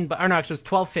 15. Or no, actually,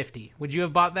 it was $12.50. Would you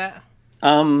have bought that?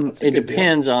 It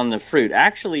depends on the fruit.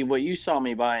 Actually, what you saw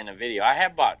me buy in a video, I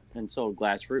have bought and sold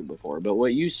glass fruit before, but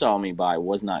what you saw me buy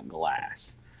was not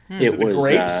glass. It was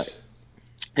grapes.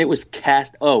 It was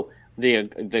cast. Oh, the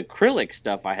acrylic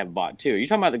stuff I have bought too. Are you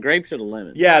talking about the grapes or the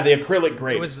lemons? Yeah, the acrylic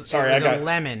grapes. I got a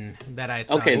lemon that I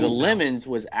saw. Okay, the lemons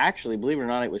was actually, believe it or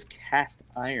not, it was cast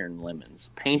iron lemons,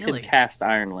 painted cast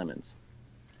iron lemons.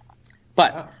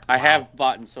 But I have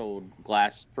bought and sold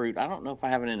glass fruit. I don't know if I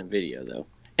have it in a video though.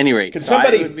 Anyway,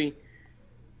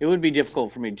 it would be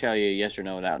difficult for me to tell you yes or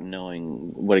no without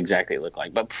knowing what exactly it looked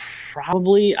like. But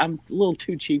probably I'm a little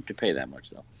too cheap to pay that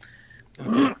much though.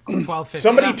 $12.50.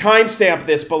 Somebody timestamp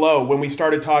this below when we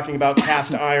started talking about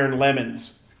cast iron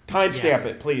lemons. Timestamp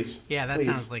it, please. Yeah, that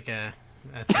sounds like a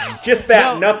thing. Just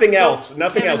that, nothing else.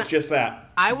 Nothing else, just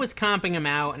that. I was comping them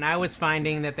out, and I was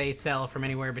finding that they sell from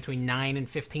anywhere between 9 and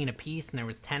 15 a piece, and there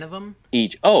was 10 of them.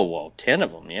 Each? Oh, well, 10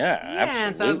 of them, yeah. Absolutely.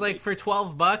 And so I was like, for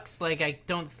 $12, like, I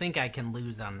don't think I can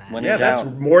lose on that. That's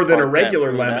more than a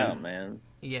regular lemon. Out, man.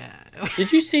 Yeah.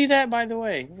 Did you see that, by the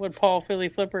way? What Paul Philly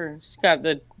Flipper's got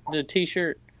the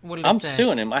T-shirt? What did I'm it say?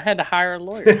 Suing him. I had to hire a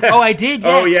lawyer. Oh, I did?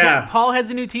 Yeah. Oh, yeah. Paul has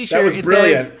a new T-shirt. That was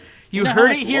brilliant. Says, you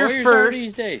heard it here first.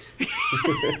 These days.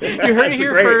 You heard it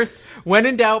here first. When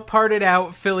in doubt, part it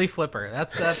out. Philly Flipper.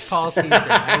 That's Paul's T-shirt.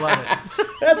 I love it.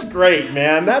 That's great,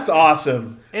 man. That's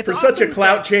awesome. For such a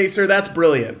clout chaser, that's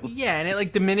brilliant. Yeah, and it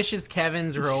like diminishes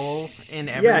Kevin's role in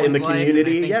everyone's in the life,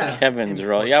 community. Yeah, Kevin's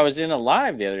role. Yeah, I was in a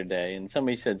live the other day, and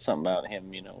somebody said something about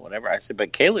him. Whatever. I said,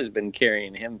 but Kayla's been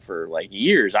carrying him for like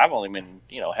years. I've only been,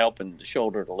 helping to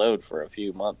shoulder the load for a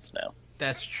few months now.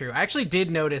 That's true. I actually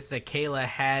did notice that Kayla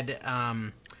had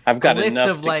I've got a list enough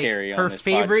of to like carry on her this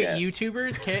favorite podcast.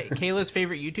 YouTubers. Kayla's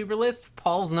favorite YouTuber list.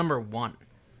 Paul's number 1.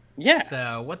 Yeah.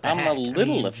 So what the I'm heck? a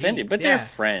little offended, but they're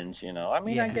friends, I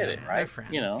mean, I get it, right? They're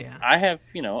friends, I have,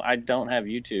 I don't have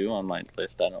you two on my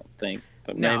list, I don't think.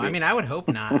 But no, maybe. I mean, I would hope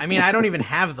not. I mean, I don't even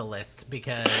have the list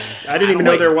because I didn't even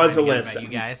know there was a list. You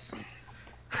guys,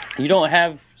 you don't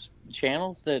have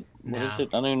channels that what is it?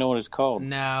 I don't even know what it's called.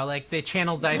 No, like the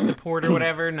channels I support or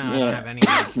whatever. No, I don't have any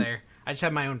of there. I just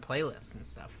have my own playlists and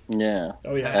stuff. Yeah.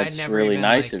 Oh yeah. That's really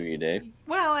nice of you, Dave.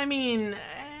 Well, I mean,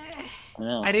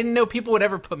 I didn't know people would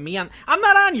ever put me on. I'm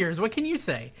not on yours. What can you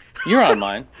say? You're on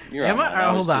mine. You're on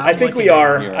mine. Hold on. I think we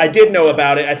are. I did know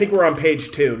about it. I think we're on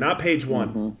page 2, not page 1.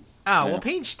 Mm-hmm. Oh, well,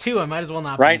 page 2, I might as well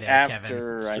not be there,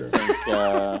 after, Kevin.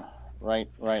 I think,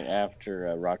 right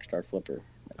after Rockstar Flipper.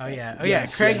 Oh, yeah.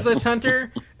 Yes, Craigslist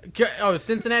Hunter. Oh,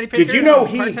 Cincinnati Picker. Did you know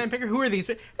Part-time Picker? Who are these?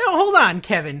 No, hold on,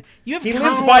 Kevin. You have he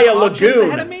lives by a lagoon.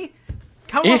 Ahead of me?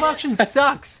 Commonwealth Auction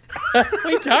sucks. What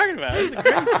are you talking about? It's a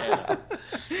great channel.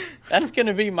 That's going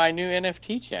to be my new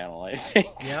NFT channel, I think.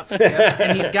 Yep.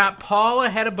 And he's got Paul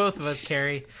ahead of both of us,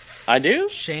 Carrie. I do?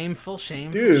 Shameful.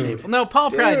 Dude. No, Paul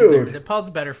probably deserves it. Paul's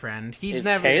a better friend. He's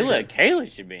never.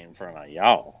 Kayla should be in front of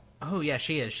y'all. Oh, yeah,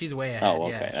 she is. She's way ahead. Oh,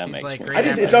 okay. Yeah, that makes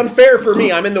sense. It's unfair for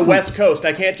me. I'm in the West Coast.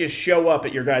 I can't just show up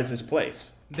at your guys'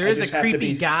 place. There is a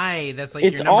creepy guy that's like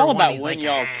it's your number all about one. when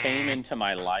y'all came into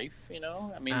my life,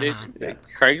 I mean,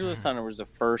 Craigslist Hunter was the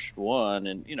first one,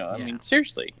 and, I mean,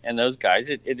 seriously. And those guys,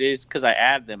 it is because I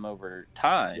add them over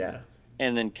time. Yeah.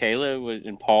 And then Kayla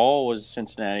and Paul was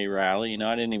Cincinnati Rally.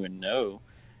 I didn't even know.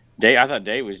 I thought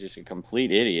Dave was just a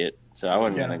complete idiot, so I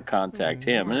wasn't going to contact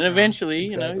him. And then eventually,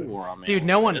 he wore on me. Dude,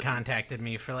 no one contacted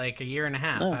me for like a year and a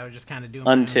half. I was just kind of doing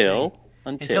until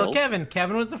Kevin.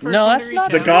 Kevin was the first. No, one that's to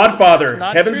not the Godfather.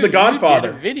 Kevin's true. the Godfather.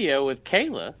 You did a video with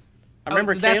Kayla. I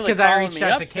remember that's Kayla because I calling reached me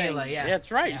out up to saying, Kayla. Yeah,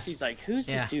 that's right. Yeah. She's like, "Who's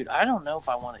this dude? I don't know if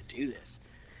I want to do this."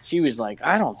 She was like,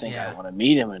 "I don't think I want to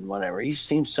meet him and whatever. He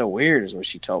seems so weird," is what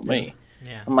she told me.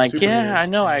 Yeah. I'm like, Super weird. I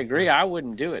know, I agree. I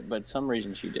wouldn't do it, but some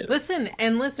reason she did. Listen,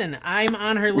 I'm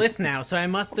on her list now, so I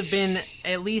must have been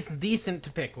at least decent to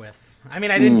pick with. I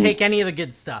mean, I didn't take any of the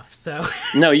good stuff, so.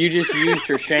 No, you just used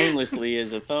her shamelessly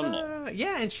as a thumbnail.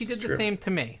 Yeah, and she did the same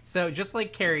to me. So just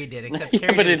like Carrie did, except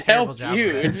Carrie but did it a terrible helped job. you.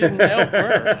 It didn't help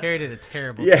her. Carrie did a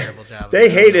terrible job. They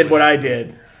hated what I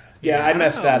did. Yeah, I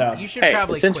messed that up. You should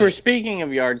probably since quit. we're speaking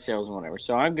of yard sales and whatever,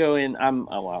 so I go in.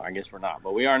 Well, I guess we're not,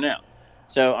 but we are now.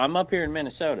 So I'm up here in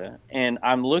Minnesota, and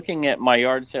I'm looking at my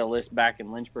yard sale list back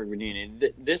in Lynchburg, Virginia.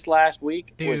 This last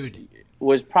week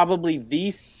was probably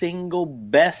the single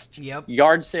best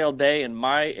yard sale day in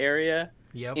my area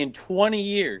in 20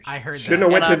 years. I heard that. Shouldn't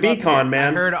have went to VCon,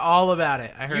 man. I heard all about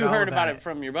it. You heard about it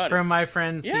from your buddy. From my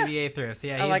friend CVA Thrifts.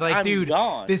 Yeah, he's like, dude,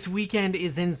 this weekend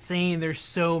is insane. There's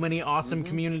so many awesome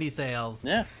community sales.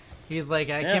 Yeah. He's like,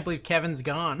 I can't believe Kevin's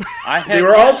gone. They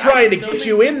were all trying to get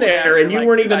you in there, and you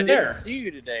weren't even there. I didn't see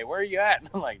you today. Where are you at? And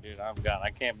I'm like, dude, I'm gone. I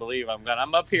can't believe I'm gone.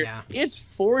 I'm up here. Yeah. It's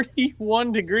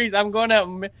 41 degrees. I'm going out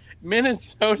in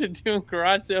Minnesota doing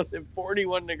garage sales at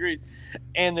 41 degrees.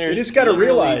 And there's you just got to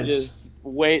realize.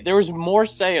 There was more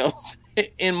sales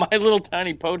in my little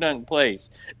tiny podunk place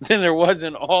than there was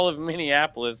in all of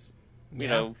Minneapolis, you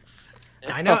know.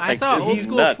 I know. I saw Old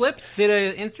School Flips did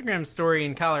an Instagram story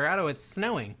in Colorado. It's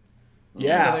snowing.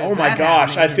 Yeah. So oh my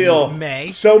gosh. I feel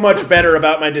so much better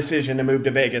about my decision to move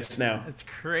to Vegas now. It's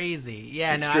crazy.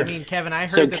 Yeah. It's true. I mean, Kevin, I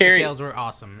heard that the sales were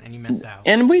awesome, and you missed out.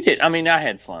 And we did. I mean, I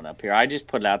had fun up here. I just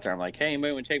put it out there. I'm like, hey,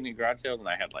 anybody want to take me to garage sales? And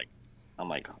I had I'm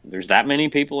like, there's that many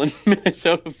people in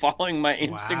Minnesota following my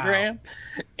Instagram.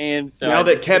 Wow. And so now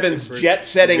that Kevin's jet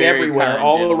setting everywhere,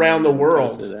 all around the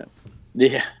world.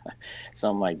 Yeah,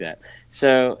 something like that.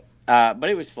 So, but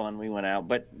it was fun. We went out.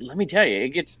 But let me tell you, it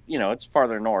gets, it's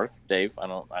farther north, Dave. I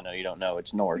know you don't know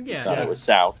it's north. Yeah, you thought it was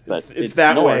south, but it's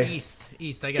that north. way.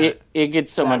 East. I got it. It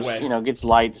gets so much, gets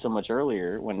light so much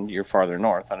earlier when you're farther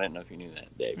north. I didn't know if you knew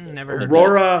that, Dave. Never heard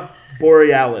Aurora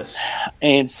Borealis.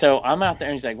 And so I'm out there,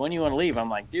 and he's like, when you want to leave? I'm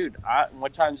like, dude,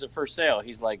 what time's the first sale?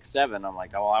 He's like 7. I'm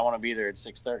like, oh, I want to be there at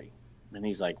 6:30. And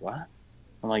he's like, what?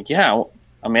 I'm like, yeah,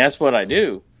 I mean, that's what I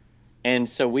do. And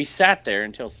so we sat there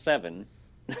until 7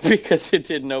 because it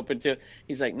didn't open till.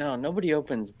 He's like, no, nobody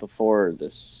opens before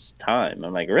this time.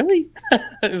 I'm like, really?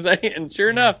 And sure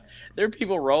enough, there are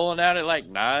people rolling out at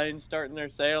 9 starting their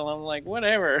sale. I'm like,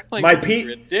 whatever. This is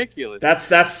ridiculous.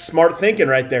 That's smart thinking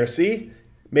right there. See,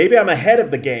 maybe I'm ahead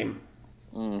of the game.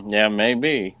 Yeah,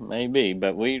 maybe,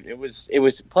 but it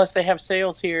was. Plus, they have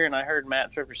sales here, and I heard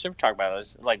Matt Thrifter talk about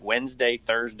this Wednesday,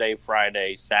 Thursday,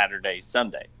 Friday, Saturday,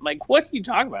 Sunday. I'm like, what are you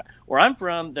talking about? Where I'm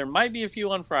from, there might be a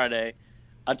few on Friday,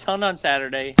 a ton on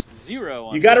Saturday, 0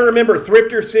 on. You got to remember,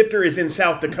 Thrifter Sifter is in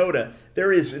South Dakota.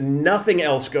 There is nothing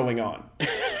else going on.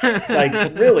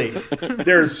 Really,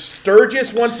 there's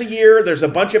Sturgis once a year. There's a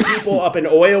bunch of people up in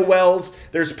oil wells.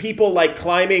 There's people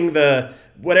climbing the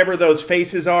whatever those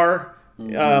faces are.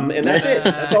 And that's it.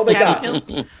 That's all they got.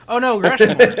 Oh no,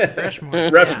 Rushmore.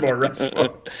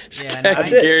 Yeah, that's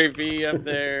Gary V up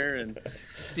there, and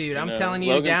dude, I'm telling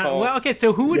you, Well, okay,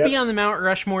 so who would be on the Mount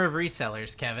Rushmore of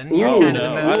resellers, Kevin?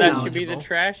 That should be the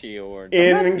Trashy Award.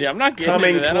 I'm not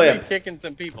getting into that. I'm ticking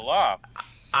some people off.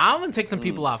 I'm going to take some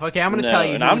people off. Okay, I'm going to tell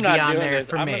you who would be on there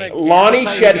for me. Lonnie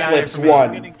Shed Flips 1.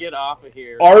 I'm going to get off of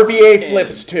here. RVA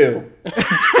Flips 2.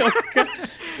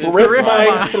 Thrift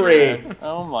Mind 3.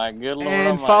 Oh, my good Lord.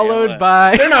 And followed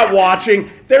by... They're not watching.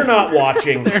 They're not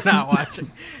watching.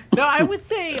 No, I would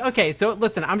say... Okay, so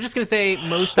listen, I'm just going to say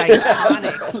most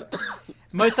iconic.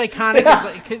 Most iconic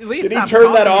is at least... Did he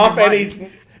turn that off and he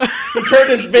turned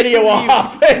his video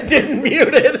off and didn't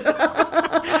mute it?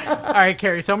 All right,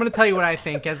 Carrie, so I'm going to tell you what I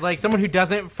think. As someone who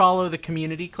doesn't follow the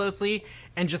community closely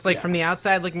and just from the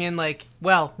outside looking in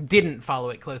didn't follow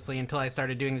it closely until I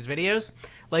started doing these videos.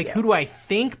 Who do I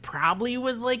think probably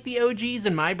was the OGs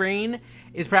in my brain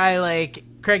is probably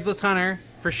Craigslist Hunter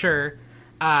for sure.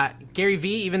 Gary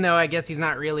V, even though I guess he's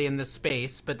not really in this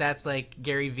space, but that's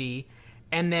Gary V.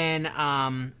 And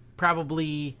then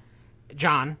probably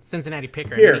John, Cincinnati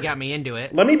Picker. He got me into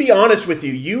it. Let me be honest with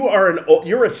you.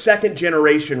 You're a second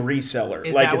generation reseller.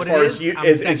 Is that as far as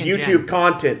YouTube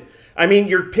content. I mean,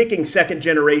 you're picking second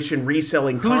generation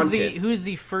reselling content. Who's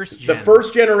the first gen? The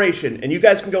first generation, and you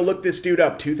guys can go look this dude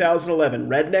up. 2011,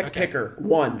 Redneck Picker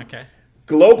 1. Okay.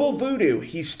 Global Voodoo,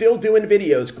 he's still doing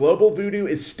videos. Global Voodoo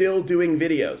is still doing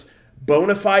videos.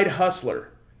 Bonafide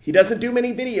Hustler. He doesn't do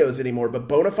many videos anymore, but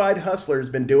Bonafide Hustler has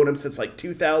been doing them since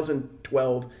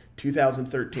 2012,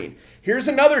 2013. Here's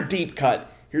another deep cut.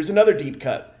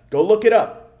 Go look it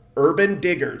up. Urban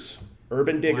Diggers. Wow.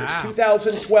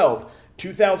 2012,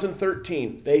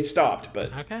 2013. They stopped,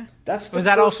 but that's the was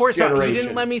that all four? Generation. You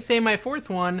didn't let me say my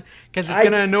fourth one because it's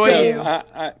going to annoy you.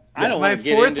 I don't want to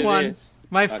get into this.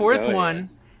 My fourth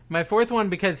one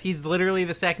because he's literally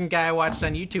the second guy I watched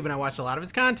on YouTube, and I watched a lot of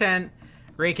his content.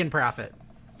 Rake and Profit.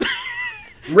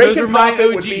 Rake and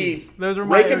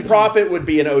Profit would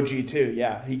be an OG too.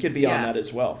 Yeah, he could be on that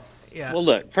as well. Yeah. Well,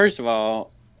 look. First of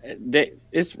all, Dave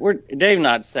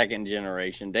not second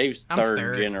generation. Dave's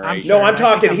third generation. No, I'm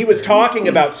talking. He was talking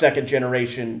about second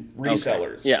generation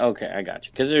resellers. Okay. Yeah. Okay, I got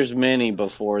you. Because there's many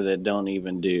before that don't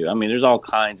even do. I mean, there's all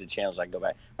kinds of channels I go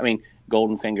back. I mean,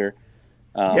 Golden Finger.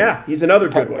 He's another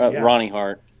good one. Ronnie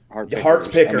Hart. Heart's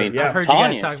Picker. I mean, I've heard you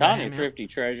guys talk about Tanya, him, Thrifty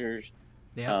Treasures.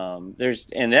 Yeah.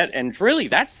 Really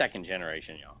that's second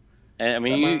generation, y'all. And I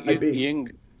mean, you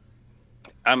can.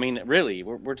 I mean, really,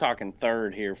 we're talking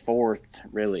third here, fourth,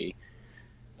 really.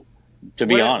 To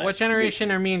be honest, what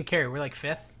generation are me and Carrie? We're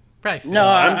fifth. Probably fifth. No,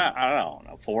 I don't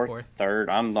know. Fourth, third.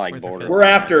 I'm like border. We're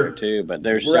after too, but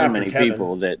there's so many Kevin.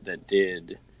 people that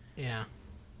did. Yeah.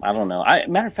 I don't know.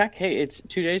 Matter of fact, hey, it's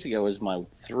 2 days ago was my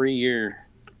 3-year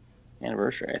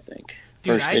anniversary, I think.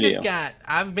 Dude, First video.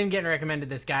 I've been getting recommended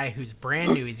this guy who's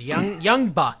brand new. He's a young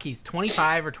buck. He's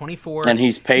 25 or 24. And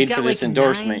he's paid for this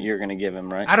endorsement you're going to give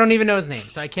him, right? I don't even know his name,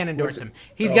 so I can't endorse him.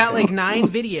 He's got like 9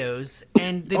 videos,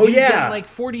 and the dude's got like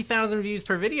 40,000 views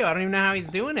per video. I don't even know how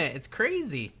he's doing it. It's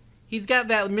crazy. He's got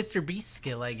that Mr. Beast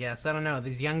skill, I guess. I don't know.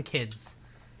 These young kids.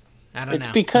 I don't know. It's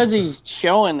because he's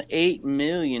showing 8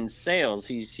 million sales.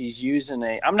 He's using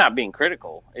I'm not being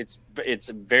critical. It's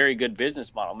a very good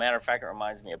business model. Matter of fact, it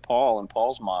reminds me of Paul and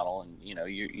Paul's model. And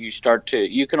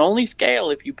you can only scale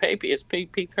if you pay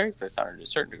PSP credits to a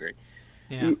certain degree.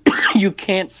 Yeah. You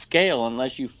can't scale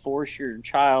unless you force your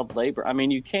child labor. I mean,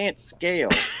 you can't scale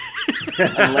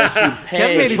unless you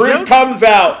pay. The truth comes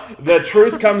out. The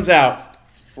truth comes out.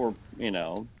 For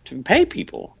to pay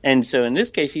people. And so in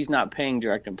this case, he's not paying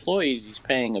direct employees. He's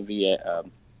paying a VA.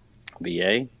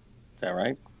 Is that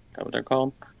right? Is that what they're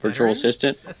called? Virtual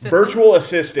assistant? Virtual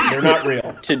assistant. They're not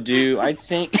real. To do, I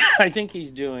think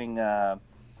he's doing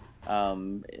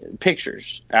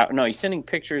pictures. No, he's sending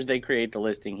pictures. They create the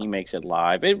listing. He makes it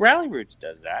live. Rally Roots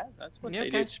does that. That's what they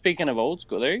do. Speaking of old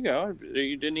school, there you go.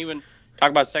 You didn't even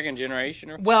talk about second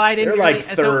generation. Well, I didn't. They're like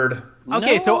third.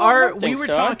 We were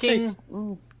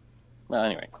talking. Well,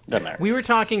 anyway, doesn't matter. We were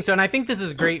talking, and I think this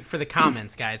is great for the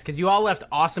comments, guys, because you all left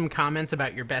awesome comments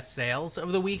about your best sales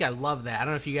of the week. I love that. I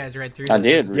don't know if you guys read through those. I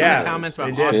did. Yeah. Comments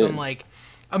about awesome, like,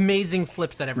 amazing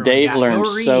flips that everyone Dave got. learned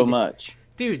so much.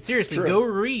 Dude, seriously, go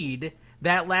read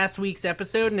that last week's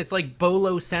episode, and it's like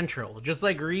Bolo Central. Just,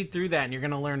 like, read through that, and you're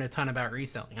going to learn a ton about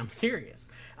reselling. I'm serious.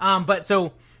 But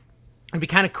so it'd be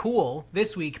kind of cool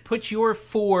this week. Put your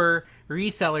 4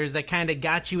 resellers that kind of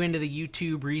got you into the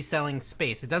YouTube reselling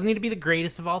space. It doesn't need to be the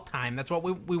greatest of all time. That's what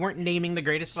we weren't naming the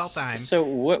greatest of all time. So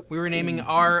what we were naming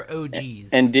our OGs.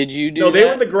 And did you do? No, they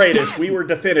were the greatest. We were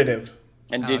definitive.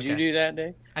 And did you do that,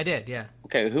 Dave? I did, yeah.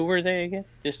 Okay, who were they again?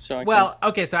 Just so I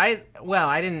guess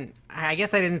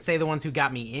I didn't say the ones who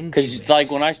got me into it. Because like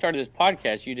when I started this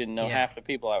podcast, you didn't know half the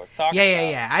people I was talking about.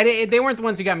 Yeah. They weren't the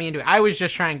ones who got me into it. I was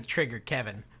just trying to trigger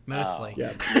Kevin. Mostly,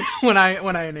 when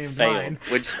I named mine,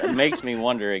 which makes me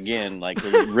wonder again, like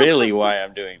really why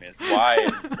I'm doing this. Why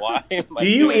am I? Do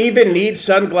you even need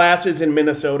sunglasses in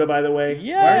Minnesota? By the way,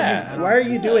 yeah. Why are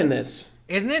you doing this?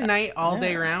 Isn't it night all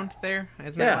day round there?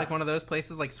 Isn't it like one of those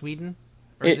places like Sweden,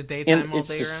 or is it daytime all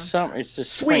day round? Summer. It's the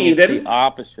Sweden. It's the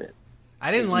opposite.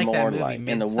 I didn't like that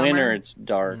movie. In the winter, it's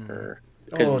darker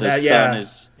because the sun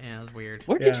is. Yeah, it was weird.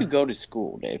 Where did you go to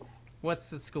school, Dave? What's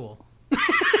the school?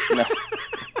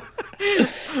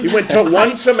 You went to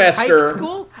one semester. Hike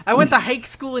school? I went to hike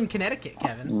school in Connecticut,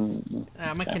 Kevin.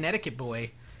 I'm a Connecticut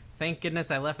boy. Thank goodness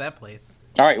I left that place.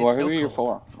 All right, well, who are your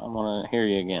 4? I want to hear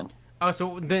you again. Oh,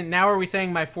 so then now are we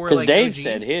saying my 4? Because Dave OGs?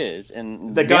 said his,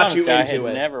 and that got you I into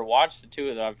had it. Never watched the 2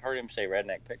 of them. I've heard him say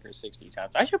Redneck Picker 60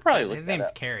 times. I should probably look. His that name's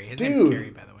up. Carrie. His name's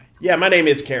Carrie, by the way. Yeah, my name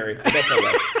is Carrie. That's all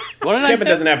right. What did I say? Kevin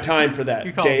doesn't have time for that.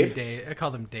 You called Dave. me Dave. I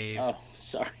called him Dave. Oh,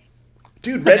 sorry.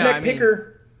 Dude, Redneck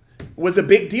Picker was a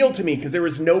big deal to me because there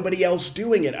was nobody else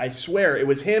doing it. I swear, it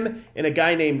was him and a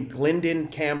guy named Glendon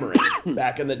Cameron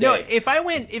back in the day. No, if I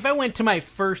went to my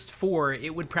first 4,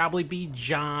 it would probably be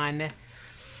John,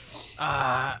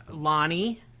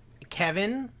 Lonnie,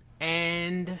 Kevin,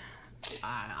 and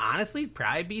honestly,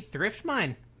 probably be Thrift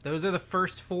Mine. Those are the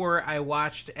first 4 I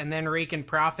watched, and then Rake and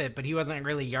Profit, but he wasn't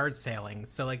really yard sailing.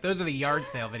 So, like, those are the yard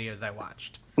sale videos I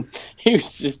watched. He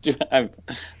was just doing. I'm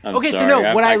okay, sorry, so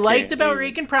no, what I liked about even.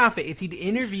 Rake and Profit is he'd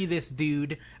interview this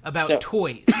dude about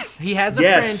toys. He has a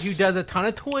friend who does a ton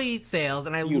of toy sales,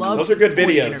 and I love those are good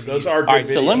videos. Interviews. Those are good All right,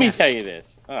 videos. so let me tell you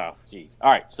this. Oh, jeez. All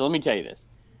right, so let me tell you this.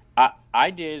 I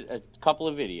did a couple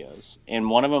of videos, and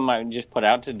one of them I just put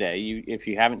out today. If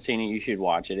you haven't seen it, you should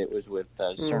watch it. It was with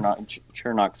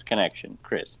Chernok's Connection,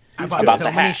 Chris. I bought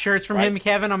so many shirts from him,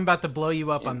 Kevin. I'm about to blow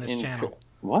you up on this channel.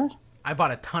 What? I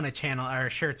bought a ton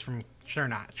of shirts from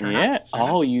Chernok. Yeah.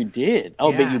 Oh, you did.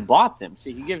 Oh, but you bought them.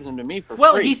 See, he gives them to me for free.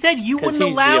 Well, he said you wouldn't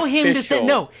allow him to send.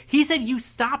 No, he said you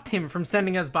stopped him from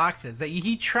sending us boxes. That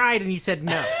he tried and you said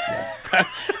no.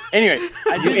 Anyway,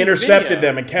 you intercepted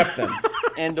them and kept them.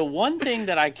 And the one thing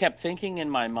that I kept thinking in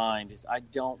my mind is I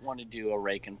don't want to do a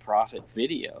Rake and Profit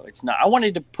video. It's not. I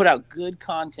wanted to put out good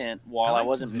content while I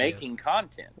wasn't making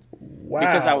content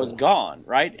because I was gone,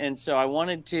 right? And so I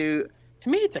wanted to. To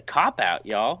me, it's a cop-out,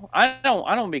 y'all. I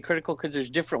don't be critical because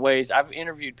there's different ways. I've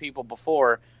interviewed people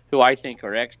before who I think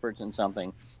are experts in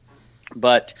something.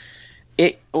 But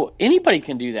anybody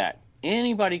can do that.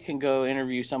 anybody can go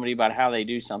interview somebody about how they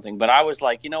do something. But I was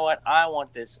like, you know what? I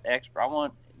want this expert. I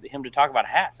want him to talk about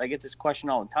hats. I get this question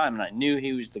all the time, and I knew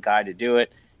he was the guy to do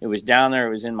it. It was down there.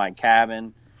 It was in my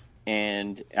cabin.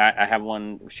 And I have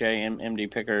one, Shay, MD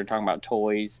Picker, talking about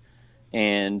toys.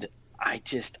 And I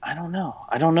don't know.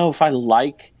 I don't know if I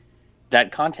like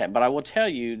that content. But I will tell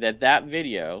you that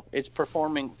video, it's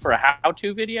performing for a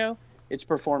how-to video. It's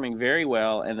performing very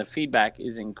well, and the feedback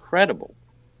is incredible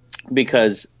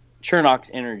because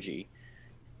Chernok's energy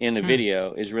in the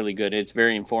video is really good. It's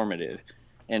very informative.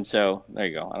 And so, there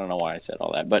you go. I don't know why I said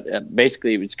all that. But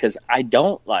basically, it's because I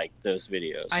don't like those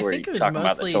videos where you talk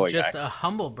about the toy guy. I think it was mostly just a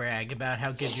humble brag about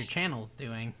how good your channel's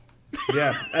doing.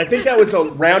 Yeah, I think that was a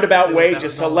roundabout way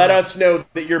just to let us know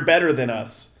that you're better than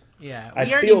us. Yeah,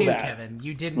 we already knew that. Kevin.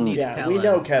 You didn't need to tell us. We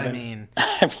know, Kevin.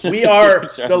 I mean, we are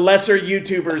the lesser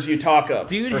YouTubers you talk of.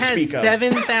 Dude has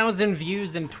 7,000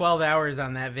 views in 12 hours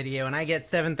on that video, and I get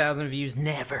 7,000 views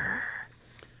never.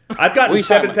 I've gotten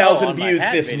 7,000 views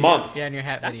this month. Yeah, on your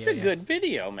hat video. That's a good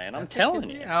video, man. I'm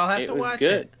telling you. I'll have to watch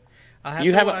it. I'll have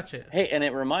to watch it. Hey, and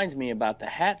it reminds me about the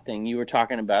hat thing you were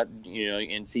talking about,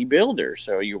 NC Builder.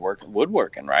 So you're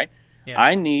woodworking, right?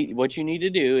 Yeah. What you need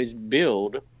to do is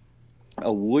build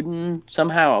a wooden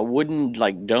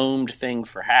like domed thing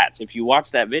for hats. If you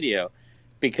watch that video,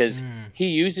 because he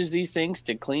uses these things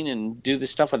to clean and do the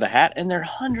stuff with the hat, and they're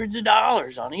hundreds of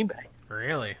dollars on eBay.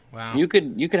 Really? Wow. You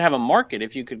could have a market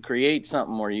if you could create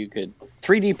something where you could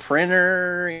 3D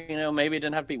printer, maybe it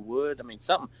doesn't have to be wood. I mean,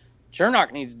 something.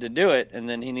 Chernok needs to do it, and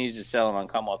then he needs to sell it on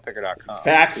CommonwealthPicker.com.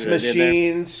 Fax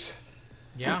machines.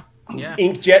 Yeah.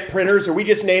 Inkjet printers. Are we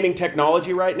just naming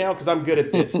technology right now? Because I'm good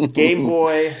at this. Game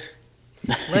Boy.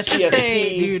 Let's just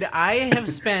say, dude, I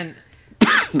have spent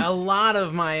a lot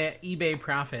of my eBay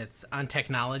profits on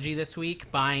technology this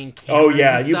week, buying cameras. Oh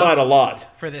yeah, you bought a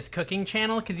lot for this cooking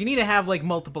channel because you need to have like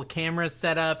multiple cameras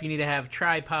set up. You need to have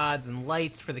tripods and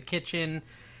lights for the kitchen,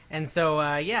 and so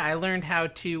I learned how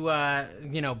to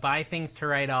buy things to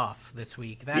write off this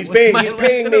week. He's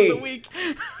paying me.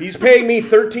 He's paying me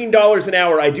 $13 an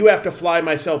hour. I do have to fly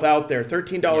myself out there.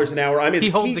 $13 an hour. I'm his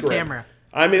key grip. He holds the camera.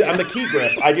 I'm the key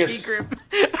grip. I just. Key grip.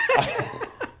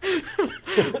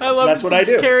 I love that's what I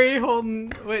do. Carrie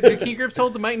holding. Wait, do key grips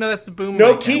hold the mic? No, that's the boom.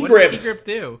 No mic. Key What grips. does key grip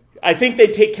do? I think they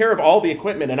take care of all the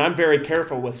equipment, and I'm very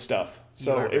careful with stuff,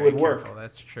 so it would work. Careful.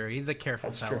 That's true. He's a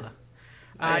careful fella.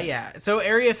 True. Yeah. So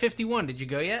Area 51. Did you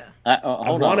go yet? I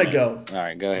want to go. All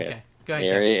right, go ahead. Okay. Go ahead.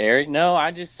 Area. No,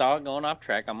 I just saw it going off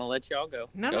track. I'm gonna let y'all go.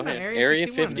 No, Area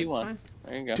 51.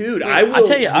 There you go. Dude, I'll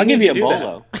tell you. I'll give you a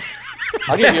bolo.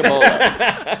 I'll give you a bolo.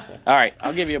 All right,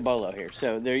 I'll give you a bolo here.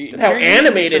 So how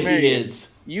animated he is.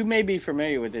 You may be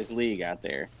familiar with this league out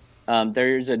there.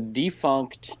 There's a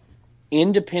defunct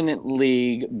independent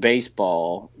league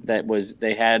baseball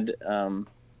they had.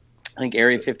 I think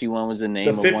Area 51 was the name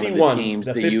of one of the teams.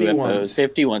 The UFOs.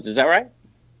 51s. Is that right?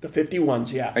 The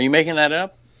 51s. Yeah. Are you making that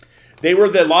up? They were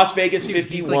the Las Vegas 51s.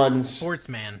 He's like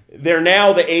sportsman. They're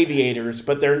now the Aviators,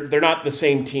 but they're not the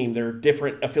same team. They're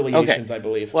different affiliations, I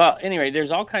believe. Well, anyway,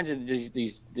 there's all kinds of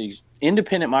these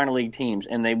independent minor league teams,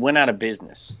 and they went out of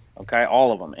business. Okay,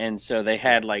 all of them, and so they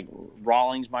had like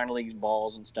Rawlings minor leagues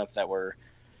balls and stuff that were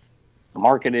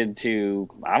marketed to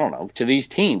to these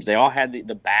teams. They all had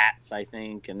the bats, I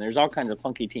think, and there's all kinds of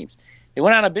funky teams. They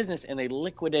went out of business and they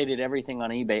liquidated everything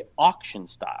on eBay auction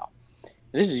style.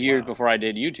 This is years before I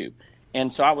did YouTube.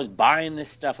 And so I was buying this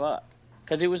stuff up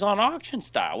because it was on auction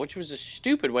style, which was a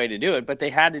stupid way to do it, but they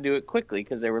had to do it quickly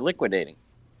because they were liquidating.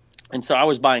 And so I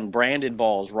was buying branded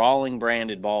balls, Rawling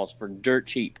branded balls for dirt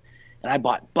cheap. And I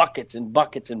bought buckets and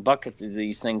buckets and buckets of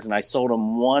these things, and I sold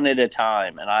them one at a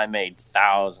time, and I made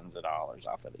thousands of dollars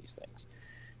off of these things.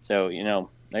 So,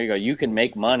 there you go. You can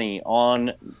make money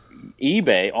on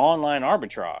eBay, online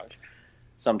arbitrage.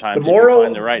 Sometimes if you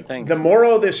find the right things. The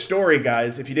moral of this story,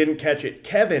 guys, if you didn't catch it,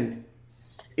 Kevin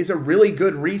is a really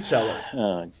good reseller.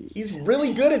 Oh, geez. He's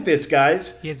really good at this,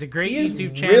 guys. He has a great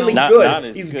YouTube channel. Really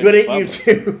good. He's good at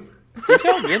YouTube. Did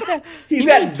y'all get that? He's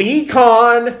at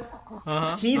VCon.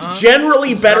 He's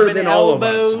generally better than all of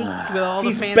us.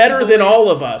 He's better than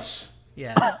all of us.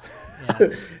 Yes.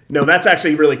 No, that's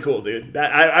actually really cool, dude.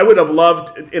 I would have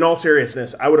loved, in all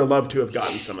seriousness, I would have loved to have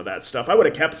gotten some of that stuff. I would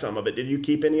have kept some of it. Did you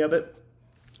keep any of it?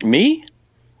 Me?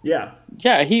 Yeah.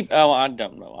 Yeah, I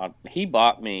don't know. He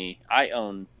bought me, I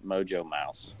own Mojo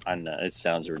Mouse. I know, it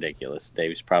sounds ridiculous.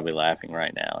 Dave's probably laughing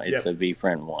right now. It's a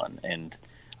VFriend 1, and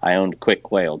I owned Quick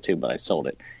Quail too, but I sold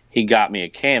it. He got me a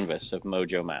canvas of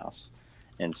Mojo Mouse,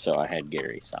 and so I had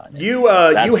Gary sign it. You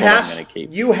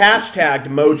hashtaged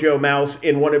Mojo Mouse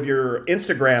in one of your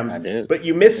Instagrams, but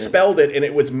you misspelled it, and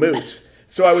it was Moose.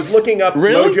 So I was looking up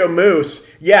Mojo Moose.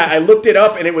 Yeah, I looked it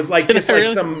up, and it was like just like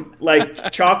some like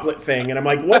chocolate thing, and I'm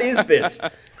like, what is this?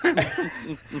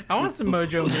 I want some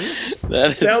Mojo Moose.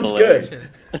 That sounds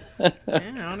hilarious. Good.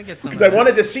 Yeah, I want to get some. Because I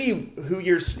wanted to see who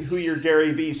your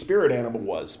Gary V spirit animal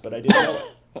was, but I didn't know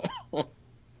it.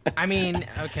 I mean,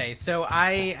 okay, so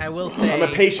I will say I'm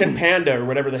a patient panda or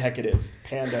whatever the heck it is.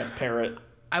 Panda, parrot.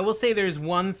 I will say there's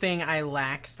one thing I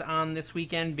laxed on this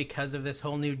weekend because of this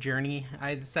whole new journey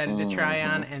I decided to try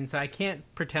on, and so I can't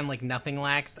pretend like nothing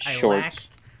laxed. I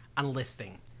laxed on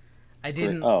listing. I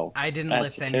didn't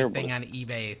list anything on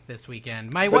eBay this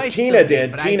weekend. My wife Tina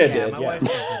did. Tina did. My wife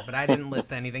did, but I didn't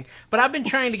list anything. But I've been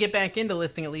trying to get back into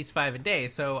listing at least 5 a day,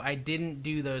 so I didn't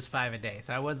do those 5 a day.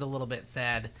 So I was a little bit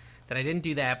sad that I didn't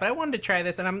do that, but I wanted to try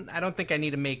this, and I don't think I need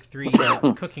to make 3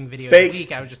 cooking videos a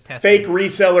week. I was just testing. Fake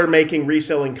reseller making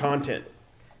reselling content.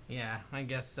 Yeah, I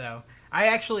guess so.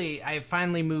 I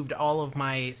finally moved all of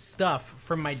my stuff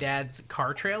from my dad's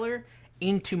car trailer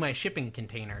into my shipping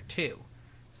container too.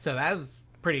 So that was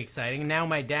pretty exciting. Now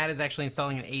my dad is actually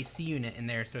installing an AC unit in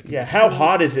there, so it can how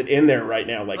hot is it in there right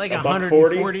now? Like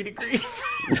 140 degrees.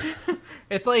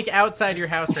 It's like outside your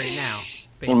house right now.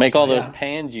 We'll make all those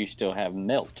pans you still have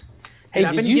melt. Hey,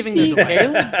 did you see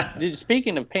Caleb?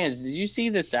 Speaking of pans, did you see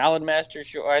the Salad Master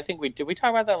show? I think did we talk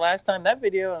about that last time? That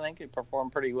video, I think it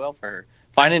performed pretty well for her.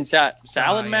 Finding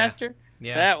Salad Master?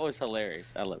 Yeah. That was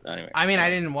hilarious. I loved it. Anyway. I mean, I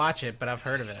didn't watch it, but I've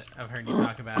heard of it. I've heard you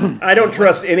talk about it. I don't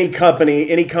trust any company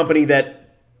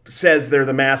that says they're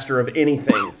the master of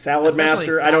anything. Salad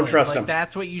Master, I don't trust them.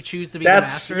 That's what you choose to be the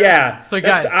master of? So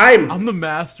guys, I'm the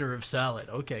master of salad.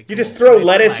 Okay, cool. You just throw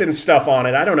lettuce and stuff on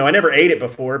it. I don't know. I never ate it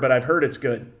before, but I've heard it's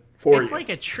good. It's like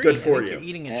a treat. It's good for you. You're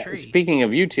eating a treat. Speaking of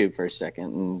YouTube for a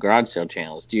second and garage sale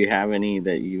channels, do you have any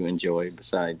that you enjoy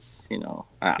besides,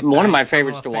 one of my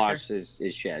favorites to watch is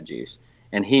Shad Juice,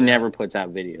 and he never puts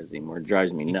out videos anymore. It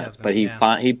drives me nuts. But he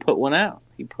put one out.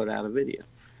 He put out a video.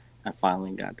 I finally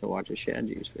got to watch a Shad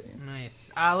Juice video. Nice.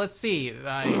 Let's see.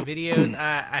 Videos.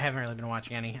 I haven't really been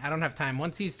watching any. I don't have time.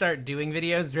 Once you start doing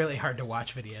videos, it's really hard to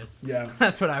watch videos. Yeah.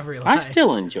 That's what I've realized. I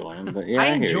still enjoy them. But I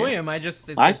enjoy them.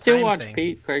 I still watch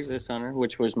Pete, Craigslist Hunter,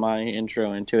 which was my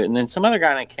intro into it. And then some other guy,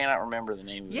 and I cannot remember the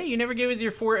name of it. Yeah, you never gave us your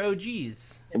 4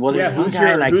 OGs. Well, there's one guy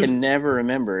and I can never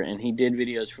remember, and he did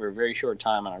videos for a very short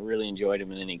time, and I really enjoyed him,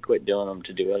 and then he quit doing them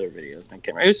to do other videos. And I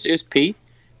can't remember. It was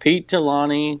Pete,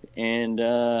 Talani,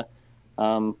 and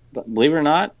but believe it or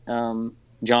not,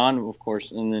 John, of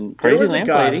course, and then Crazy Lamp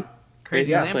Lady.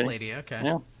 Crazy Lamp Lady,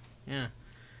 okay. Yeah.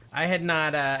 I had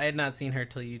not seen her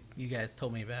till you guys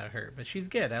told me about her, but she's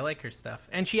good. I like her stuff.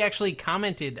 And she actually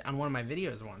commented on one of my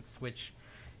videos once, which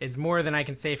is more than I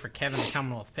can say for Kevin the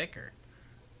Commonwealth Picker.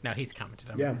 No, he's commented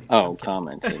on my videos. Oh,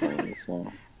 commented.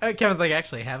 So. Kevin's like,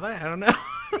 actually, have I? I don't know.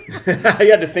 I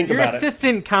had to think about it. Your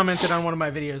assistant commented on one of my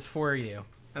videos for you,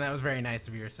 and that was very nice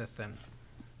of your assistant.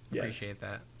 Yes. Appreciate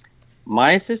that.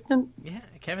 My assistant? Yeah,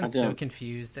 Kevin's so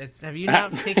confused. Have you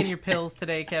not taken your pills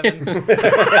today, Kevin?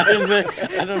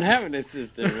 I don't have an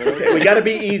assistant. Really. Okay, we got to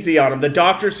be easy on him. The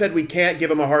doctor said we can't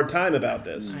give him a hard time about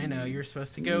this. I know. You're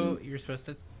supposed to go. You're supposed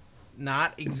to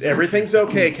not exert. Everything's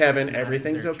okay, Kevin.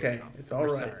 Everything's okay. It's all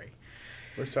right. Sorry.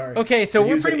 We're sorry. Okay, so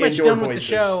we're pretty much done with the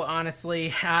show,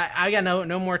 honestly. I got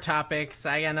no more topics.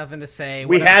 I got nothing to say.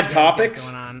 We had topics?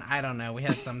 Going on? I don't know. We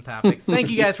had some topics. Thank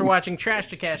you guys for watching Trash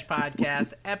to Cash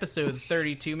Podcast, episode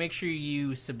 32. Make sure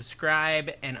you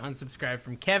subscribe and unsubscribe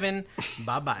from Kevin.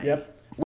 Bye-bye. Yep.